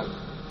வார்த்தை சொல்லிட்டாங்க.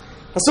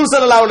 ரசூல்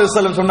ஸல்லல்லாஹு அலைஹி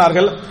வஸல்லம்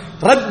சொன்னார்கள்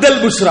ரத்தல்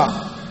புஷ்ரா,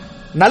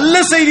 நல்ல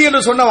செய்தி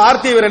என்று சொன்ன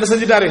வார்த்தையை இவர் என்ன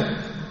செஞ்சிட்டாரு,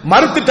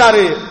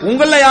 மறுத்துட்டாரு.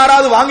 உங்கள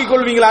யாராவது வாங்கிக்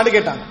கொள்வீங்களான்னு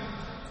கேட்டாங்க.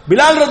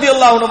 பிலால்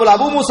ரலியல்லாஹு அன்ஹு,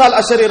 அபூ மூஸா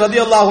அல்-அஷ்அரி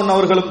ரலியல்லாஹு அன்ஹு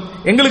அவர்களும்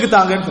எங்களுக்கு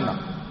தாங்கன்னு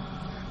சொன்னாங்க.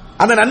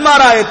 அந்த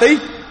நன்மாராயத்தை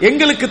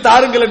எங்களுக்கு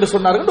தாருங்கள் என்று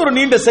சொன்னார்கள். ஒரு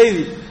நீண்ட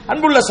செய்தி.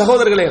 அன்புள்ள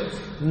சகோதரர்களே,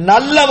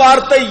 நல்ல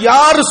வார்த்தை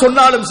யாரு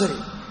சொன்னாலும் சரி,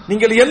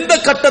 நீங்கள் எந்த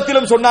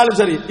கட்டத்திலும் சொன்னாலும்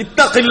சரி,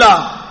 இத்தகில்லா,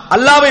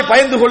 அல்லாஹ்வை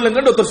பயந்து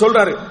கொள்ளுங்கள் ஒருத்தர்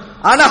சொல்றாரு.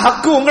 ஆனா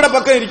ஹக்கு உங்களோட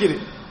பக்கம் இருக்குது,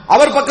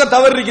 அவர் பக்கம்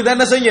தவறு இருக்குது,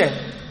 என்ன செய்ய,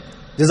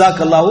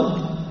 ஜஸாக்கல்லாஹு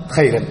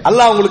கைரன்,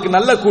 அல்லாஹ் உங்களுக்கு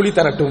நல்ல கூலி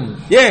தரட்டும்.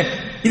 ஏன்,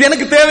 இது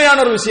எனக்கு தேவையான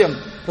ஒரு விஷயம்.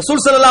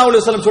 ரசூல் ஸல்லல்லாஹு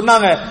அலைஹி வஸல்லம்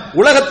சொன்னாங்க,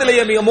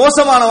 உலகத்திலேயே மிக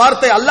மோசமான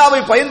வார்த்தை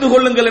அல்லாஹ்வை பயந்து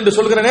கொள்ளுங்கள் என்று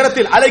சொல்கிற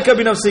நேரத்தில் அலைக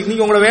பினஃப்ஸிக்,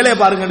 நீங்க உங்களோட வேலையை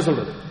பாருங்கன்னு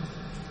சொல்றது.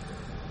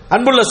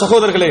 அன்புள்ள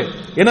சகோதரர்களே,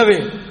 எனவே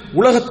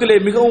உலகத்திலே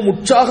மிகவும்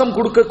உற்சாகம்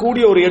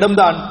கொடுக்கக்கூடிய ஒரு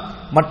இடம்தான்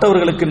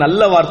மற்றவர்களுக்கு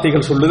நல்ல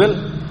வார்த்தைகள் சொல்லுதல்,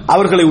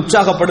 அவர்களை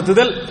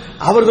உற்சாகப்படுத்துதல்,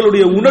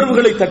 அவர்களுடைய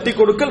உணர்வுகளை தட்டி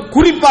கொடுக்கல்.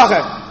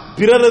 குறிப்பாக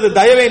பிறரது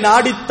தயவை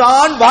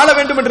நாடித்தான் வாழ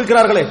வேண்டும் என்று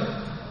இருக்கிறார்களே,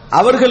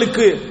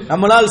 அவர்களுக்கு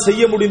நம்மளால்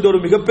செய்ய முடிந்த ஒரு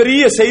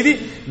மிகப்பெரிய செய்தி,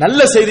 நல்ல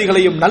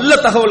செய்திகளையும் நல்ல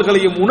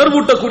தகவல்களையும்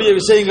உணர்வூட்டக்கூடிய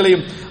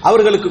விஷயங்களையும்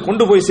அவர்களுக்கு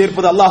கொண்டு போய்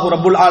சேர்ப்பது. அல்லாஹ்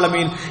ரப்புல்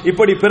ஆலமீன்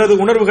இப்படி பிறகு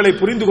உணர்வுகளை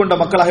புரிந்து கொண்ட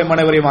மக்களாக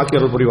அனைவரையும் ஆக்கி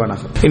அருள்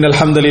புரிவானாக. இன்னல்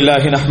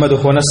ஹம்துலில்லாஹி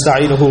நஹ்மதுஹு வ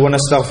நஸ்தஈனுஹு வ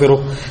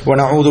நஸ்தக்ஃபிருஹு வ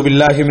நஊது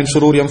பில்லாஹி மின்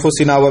ஷுரூரி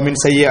அன்ஃபுஸினா வ மின்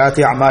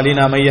ஸய்யிஆத்தி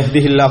அமாலினா மன்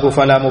யஹ்திஹில்லாஹு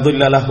ஃபலா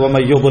முضில்ல லஹு வ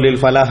மன் யுضلل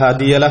ஃபலா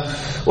ஹாதிய லஹு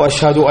வ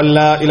அஷ்ஹது அன்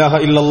லா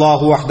இலாஹா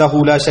இல்லல்லாஹு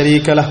வஹ்தஹு லா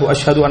ஷரீக லஹு வ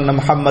அஷ்ஹது அன்ன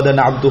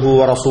முஹம்மதன் அப்துஹு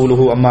வ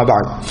ரசூலுஹு. அம்மா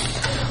பஅத்.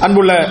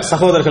 அன்புள்ள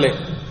சகோதரர்களே,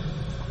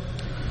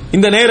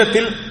 இந்த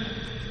நேரத்தில்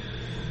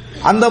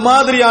அந்த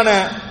மாதிரியான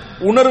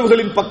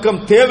உணர்வுகளின் பக்கம்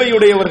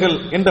தேவையுடையவர்கள்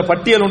என்ற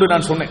பட்டியல் ஒன்று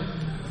நான் சொன்னேன்.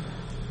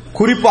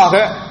 குறிப்பாக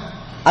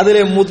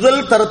அதிலே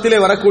முதல் தரத்திலே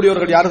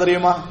வரக்கூடியவர்கள் யார்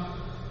தெரியுமா?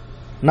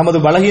 நமது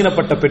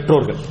பலகீனப்பட்ட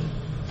பெற்றோர்கள்.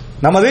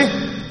 நமது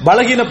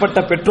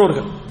பலகீனப்பட்ட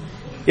பெற்றோர்கள்.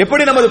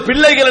 எப்படி நமது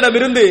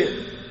பிள்ளைகளிடமிருந்து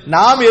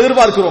நாம்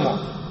எதிர்பார்க்கிறோமோ,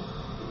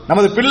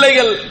 நமது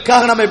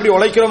பிள்ளைகளுக்காக நாம் எப்படி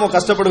உழைக்கிறோமோ,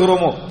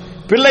 கஷ்டப்படுகிறோமோ,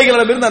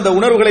 பிள்ளைகளிடமிருந்து அந்த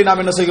உணர்வுகளை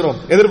நாம் என்ன செய்கிறோம்,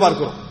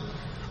 எதிர்பார்க்கிறோம்.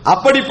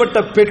 அப்படிப்பட்ட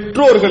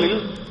பெற்றோர்களில்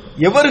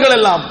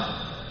எவர்களெல்லாம்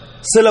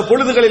சில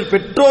பொழுதுகளில்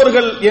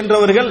பெற்றோர்கள்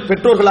என்றவர்கள்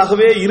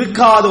பெற்றோர்களாகவே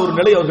இருக்காத ஒரு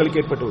நிலை அவர்களுக்கு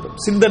ஏற்பட்டுவிடும்.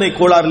 சிந்தனை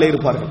கோளாறிலே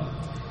இருப்பார்கள்,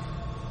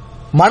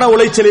 மன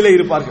உளைச்சலிலே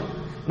இருப்பார்கள்.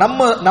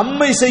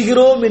 நன்மை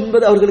செய்கிறோம்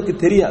என்பது அவர்களுக்கு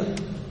தெரியாது.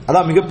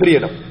 அதான்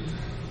மிகப்பெரிய இடம்.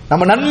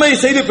 நம்ம நன்மை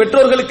செய்து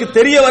பெற்றோர்களுக்கு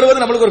தெரிய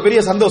வருவது நம்மளுக்கு ஒரு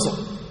பெரிய சந்தோஷம்,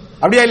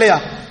 அப்படியா இல்லையா?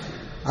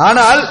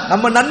 ஆனால்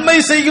நம்ம நன்மை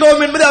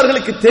செய்கிறோம் என்பது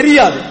அவர்களுக்கு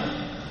தெரியாது.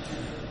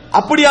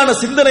 அப்படியான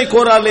சிந்தனை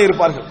கோளாறிலே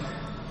இருப்பார்கள்.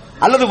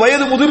 அல்லது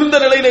வயது முதிர்ந்த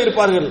நிலையில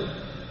இருப்பார்கள்.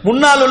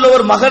 முன்னால்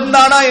உள்ளவர்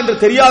மகன்தானா என்று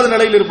தெரியாத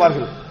நிலையில்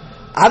இருப்பார்கள்.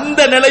 அந்த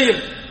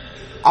நிலையில்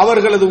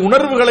அவர்களது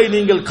உணர்வுகளை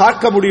நீங்கள்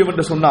காக்க முடியும்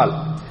என்று சொன்னால்,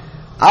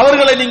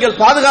 அவர்களை நீங்கள்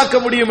பாதுகாக்க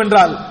முடியும்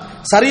என்றால்,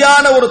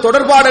 சரியான ஒரு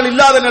தொடர்பாடல்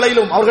இல்லாத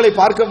நிலையிலும் அவர்களை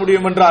பார்க்க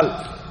முடியும் என்றால்,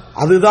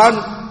 அதுதான்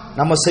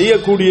நம்ம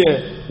செய்யக்கூடிய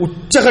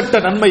உச்சகட்ட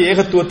நன்மை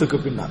ஏகத்துவத்துக்கு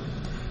பின்னால்.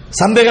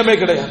 சந்தேகமே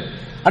கிடையாது.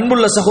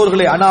 அன்புள்ள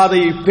சகோதரர்களே,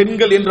 அனாதை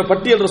பெண்கள் என்ற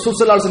பட்டியல் ரசூல்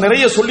ஸல்லல்லாஹு அலைஹி வஸல்லம்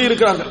நிறைய சொல்லி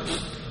இருக்கிறார்கள்.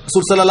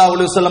 ரசூல் ஸல்லல்லாஹு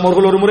அலைஹி வஸல்லம்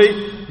அவர்கள் ஒரு முறை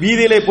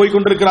வீதியிலே போய்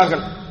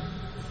கொண்டிருக்கிறார்கள்.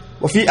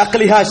 வஃபி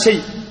அக்லிஹா ஷை,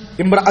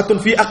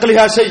 இம்ரஅத்துன் ஃபி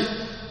அக்லிஹா ஷை,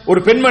 ஒரு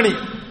பெண்மணி,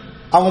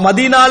 அவங்க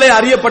மதீனாலே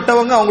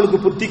அறியப்பட்டவங்க, அவங்களுக்கு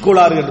புத்தி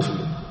கோளாறு என்று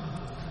சொல்லி,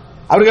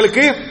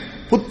 அவர்களுக்கு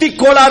புத்தி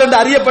கோளாறு என்று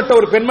அறியப்பட்ட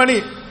ஒரு பெண்மணி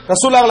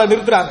ரசூலுல்லாஹ்வை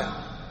நிறுத்துறாங்க.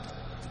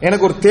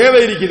 எனக்கு ஒரு தேவை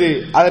இருக்குது,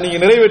 அதை நீங்க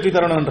நிறைவேற்றி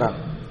தரணும் என்றாங்க.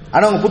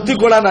 ஆனா அவங்க புத்தி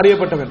கோளாறு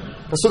அறியப்பட்டவன்.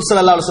 ரசூல்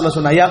ஸல்லல்லாஹு அலைஹி வஸல்லம்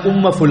சொன்னாங்க, யா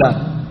உம்ம ஃபுலான்,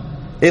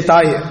 ஏ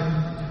தாயே,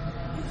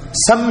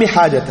 சம்மி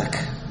ஹாஜதக்,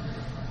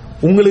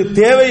 உங்களுக்கு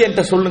தேவை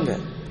என்று சொல்லுங்க,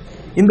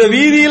 இந்த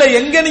வீதியில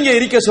எங்க நீங்க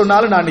இருக்க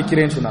சொன்னாலும் நான்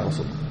நிக்கிறேன்னு சொன்னாங்க.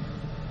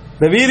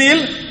 இந்த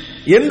வீதியில்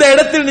எந்த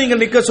இடத்தில் நீங்க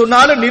நிக்க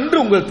சொன்னாலும் நின்று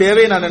உங்கள்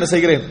தேவையை நான் என்ன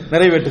செய்கிறேன்,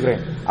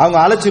 நிறைவேற்றுகிறேன். அவங்க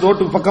அழைச்சி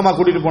ரோட்டுக்கு பக்கமா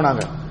கூட்டிட்டு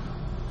போனாங்க,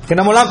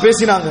 என்னமெல்லாம்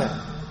பேசினாங்க.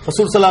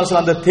 ரசூல் ஸல்லல்லாஹு அலைஹி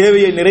வஸல்லம் அந்த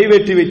தேவையை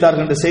நிறைவேற்றி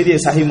வைத்தார்கள் என்ற செய்தியை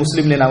சஹீஹ்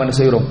முஸ்லிம்ல நாம் என்ன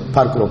செய்கிறோம்,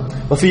 பார்க்கிறோம்.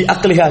 வஃபி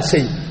அக்லிஹா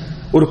ஷை,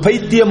 ஒரு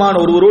பைத்தியமான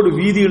ஒருவரோடு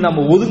வீதியில் நாம்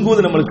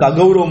ஒதுங்குவது நம்மளுக்கு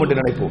அகௌரவம் என்று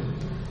நினைப்போம்.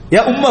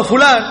 யா உம்ம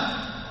ஃபுலான்,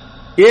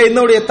 ஏ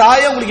என்னுடைய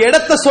தாயை உங்களுக்கு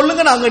இடத்தை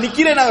சொல்லுங்க, நான் அங்க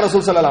நிக்கிறேன்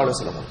ரசூல் ஸல்லல்லாஹு அலைஹி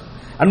வஸல்லம்.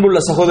 அன்புள்ள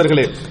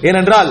சகோதரர்களே,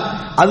 ஏனென்றால்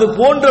அது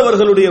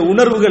போன்றவர்களுடைய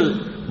உணர்வுகள்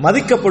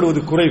மதிக்கப்படுவது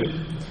குறைவு.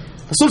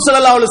 ரசூல்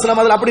ஸல்லல்லாஹு அலைஹி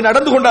வஸல்லம் அதில் அப்படி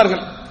நடந்து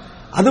கொண்டார்கள்.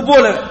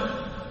 அதுபோல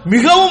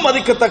மிகவும்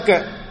மதிக்கத்தக்க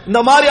இந்த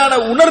மாதிரியான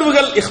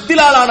உணர்வுகள்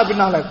இஹ்திலாலான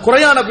பின்னால,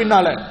 குறையான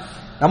பின்னால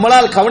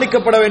நம்மளால்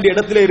கவனிக்கப்பட வேண்டிய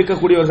இடத்திலே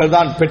இருக்கக்கூடியவர்கள்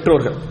தான்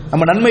பெற்றோர்கள்.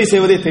 நம்ம நன்மை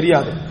செய்வதே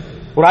தெரியாது.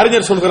 ஒரு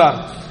அறிஞர் சொல்கிறார்,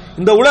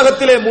 இந்த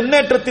உலகத்திலே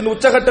முன்னேற்றத்தின்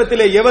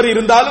உச்சகட்டத்திலே எவர்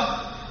இருந்தாலும்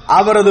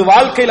அவரது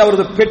வாழ்க்கையில்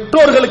அவரது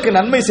பெற்றோர்களுக்கு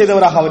நன்மை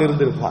செய்தவராக அவர்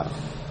இருந்திருப்பார்.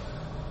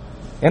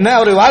 என்ன,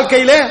 அவருடைய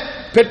வாழ்க்கையிலே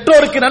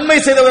பெற்றோருக்கு நன்மை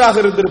செய்தவராக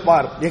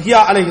இருந்திருப்பார். யஹ்யா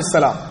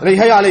அலைஹிஸ்ஸலாம்,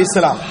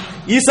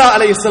 ஈசா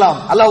அலைஹிஸ்ஸலாம்,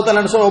 அல்லாஹ்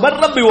தஆலா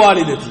சொல்றார்,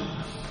 வாலிததி,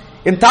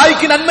 என்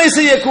தாய்க்கு நன்மை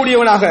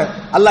செய்யக்கூடியவனாக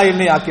அல்லாஹ்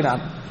என்னை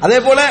ஆக்கினான். அதே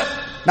போல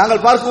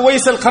நாங்கள் பார்க்கும்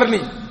உவைஸல்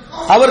கர்னி,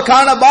 அவர்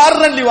கான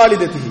பார்ரன்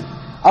லிவாலிததி,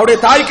 அவருடைய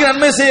தாய்க்கு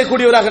நன்மை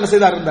செய்யக்கூடியவராக என்ன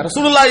செய்தார் இருந்தார்.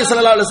 ரசூலுல்லாஹி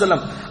ஸல்லல்லாஹு அலைஹி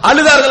வஸல்லம்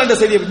அழுதார்கள் என்ற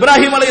செய்தி.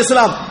 இப்ராஹிம்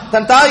அலைஹிஸ்ஸலாம்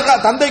தன்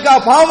தந்தைக்காக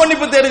பாவ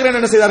மன்னிப்பு தேடுகிறேன்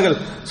என்ன செய்தார்கள்,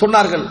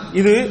 சொன்னார்கள்.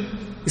 இது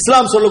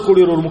இஸ்லாம்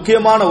சொல்லக்கூடிய ஒரு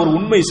முக்கியமான ஒரு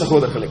உண்மை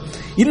சகோதரர்களே.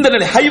 இந்த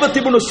நிலை ஹைவத்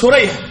இப்னு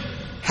ஷுரைஹ்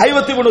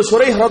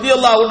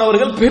ரலியல்லாஹு அன்ஹு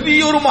அவர்கள் பெரிய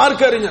ஒரு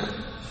மார்க்க அறிஞர்.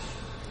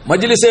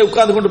 மஜ்லிஸே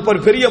உட்கார்ந்து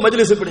கொண்டு பெரிய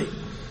மஜ்லிஸ், இப்படி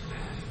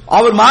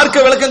அவர்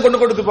மார்க்க விளக்கம் கொண்டு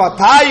கொடுத்துப்பார்.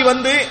 தாய்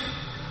வந்து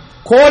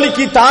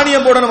கோழிக்கு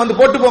தானியம் போடணும், வந்து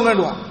போட்டு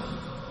போங்கன்னுவாங்க.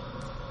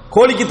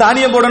 கோழிக்கு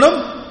தானியம் போடணும்,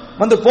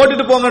 வந்து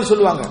போட்டுட்டு போங்கன்னு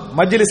சொல்லுவாங்க.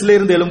 மஜ்லிஸ்ல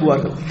இருந்து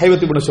எழும்புவார்கள்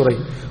ஹைவத் இப்னு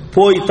ஷுரைஹ்,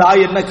 போய்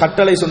தாய் என்ன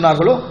கட்டளை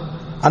சொன்னார்களோ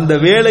அந்த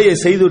வேலையை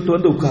செய்துவிட்டு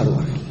வந்து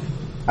உட்காருவார்கள்.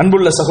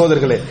 அன்புள்ள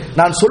சகோதரர்களே,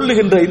 நான்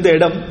சொல்லுகின்ற இந்த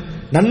இடம்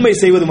நன்மை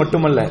செய்வது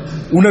மட்டுமல்ல,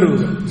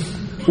 உணர்வுகள்.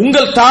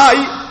 உங்கள்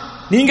தாய்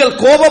நீங்கள்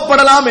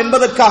கோபப்படலாம்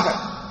என்பதற்காக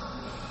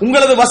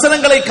உங்களது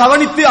வசனங்களை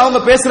கவனித்து அவங்க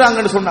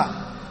பேசுறாங்கன்னு சொன்னா,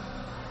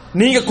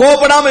 நீங்க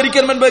கோபப்படாம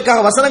இருக்கணும்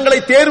என்பதற்காக வசனங்களை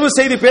தேர்வு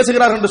செய்து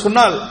பேசுகிறார்கள் என்று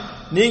சொன்னால்,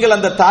 நீங்கள்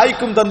அந்த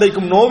தாய்க்கும்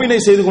தந்தைக்கும் நோவினை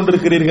செய்து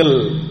கொண்டிருக்கிறீர்கள்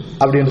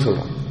அப்படின்னு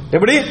சொல்றோம்.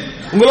 எப்படி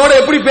உங்களோட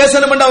எப்படி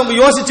பேசணும் என்று அவங்க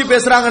யோசிச்சு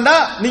பேசுறாங்கன்னா,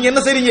 நீங்க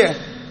என்ன செய்றீங்க,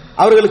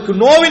 அவர்களுக்கு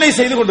நோவினை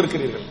செய்து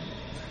கொண்டிருக்கிறீர்கள்,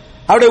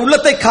 அவருடைய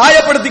உள்ளத்தை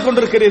காயப்படுத்தி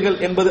கொண்டிருக்கிறீர்கள்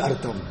என்பது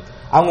அர்த்தம்.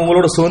 அவங்க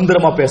உங்களோட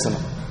சுதந்திரமா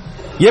பேசணும்.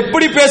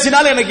 எப்படி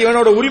பேசினாலும் எனக்கு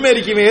இவனோட உரிமை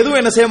இருக்குமே, எதுவும்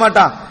என்ன செய்ய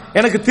மாட்டான்,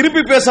 எனக்கு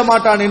திருப்பி பேச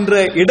மாட்டான் என்ற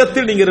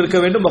இடத்தில் நீங்கள் இருக்க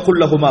வேண்டும்.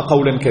 வகுல்லஹுமா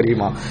கவுலன்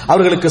கரீமா,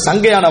 அவர்களுக்கு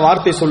சங்கையான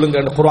வார்த்தை சொல்லுங்க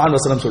என்று குர்ஆன்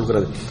வசனம்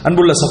சொல்கிறது.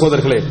 அன்புள்ள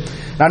சகோதரர்களே,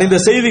 நான் இந்த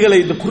செய்திகளை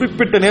இந்த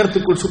குறிப்பிட்ட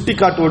நேரத்துக்குள்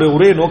சுட்டிக்காட்டுவதோட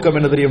ஒரே நோக்கம்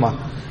என்ன தெரியுமா,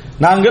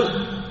 நாங்கள்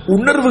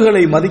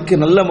உணர்வுகளை மதிக்க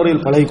நல்ல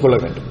முறையில் பழகிக்கொள்ள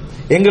வேண்டும்.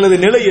 எங்களது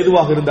நிலை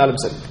எதுவாக இருந்தாலும்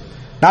சரி,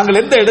 நாங்கள்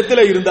எந்த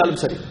இடத்திலே இருந்தாலும்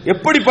சரி,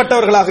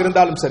 எப்படிப்பட்டவர்களாக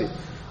இருந்தாலும் சரி,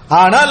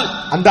 ஆனால்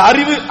அந்த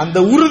அறிவு, அந்த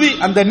உறுதி,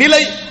 அந்த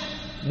நிலை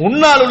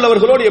முன்னால்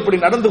உள்ளவர்களோடு எப்படி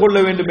நடந்து கொள்ள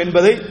வேண்டும்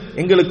என்பதை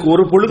எங்களுக்கு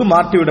ஒரு பொழுது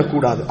மாற்றிவிடக்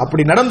கூடாது.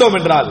 அப்படி நடந்தோம்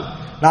என்றால்,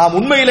 நாம்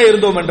உண்மையிலே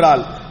இருந்தோம்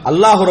என்றால்,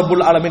 அல்லாஹ்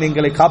ரப்புல் ஆலமீன்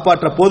எங்களை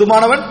காப்பாற்ற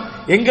போதுமானவன்,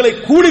 எங்களை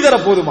கூடிதர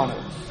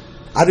போதுமானவன்.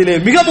 அதிலே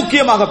மிக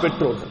முக்கியமாக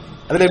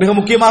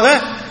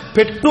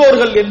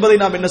பெற்றோர்கள் என்பதை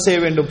நாம் என்ன செய்ய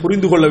வேண்டும்,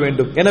 புரிந்து கொள்ள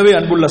வேண்டும். எனவே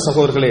அன்புள்ள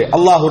சகோதரர்களே,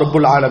 அல்லாஹ்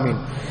ரப்புல் ஆலமீன்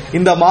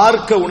இந்த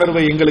மார்க்க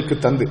உணர்வை எங்களுக்கு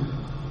தந்து,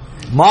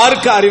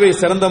 மார்க்க அறிவை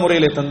சிறந்த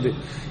முறையிலே தந்து,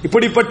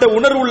 இப்படிப்பட்ட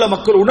உணர்வுள்ள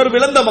மக்கள்,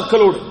 உணர்விழந்த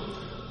மக்களோடு,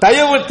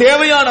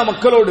 தேவையான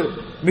மக்களோடு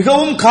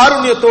மிகவும்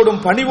காருண்யத்தோடும்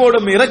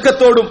பணிவோடும்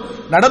இரக்கத்தோடும்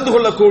நடந்து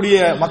கொள்ளக்கூடிய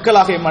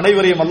மக்களாக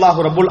அனைவரையும் அல்லாஹ்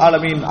ரப்புல்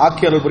ஆலமீன்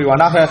ஆக்கி அருள்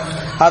புரிவானாக.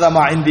 ஹாதா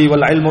மா இந்தி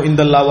வல் இல்மு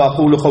இந்தல்லாஹ் வ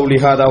அகூலு கௌலி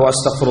ஹாதா வ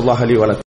அஸ்தக்ஃபிருல்லாஹ் லி வ லக்கும்.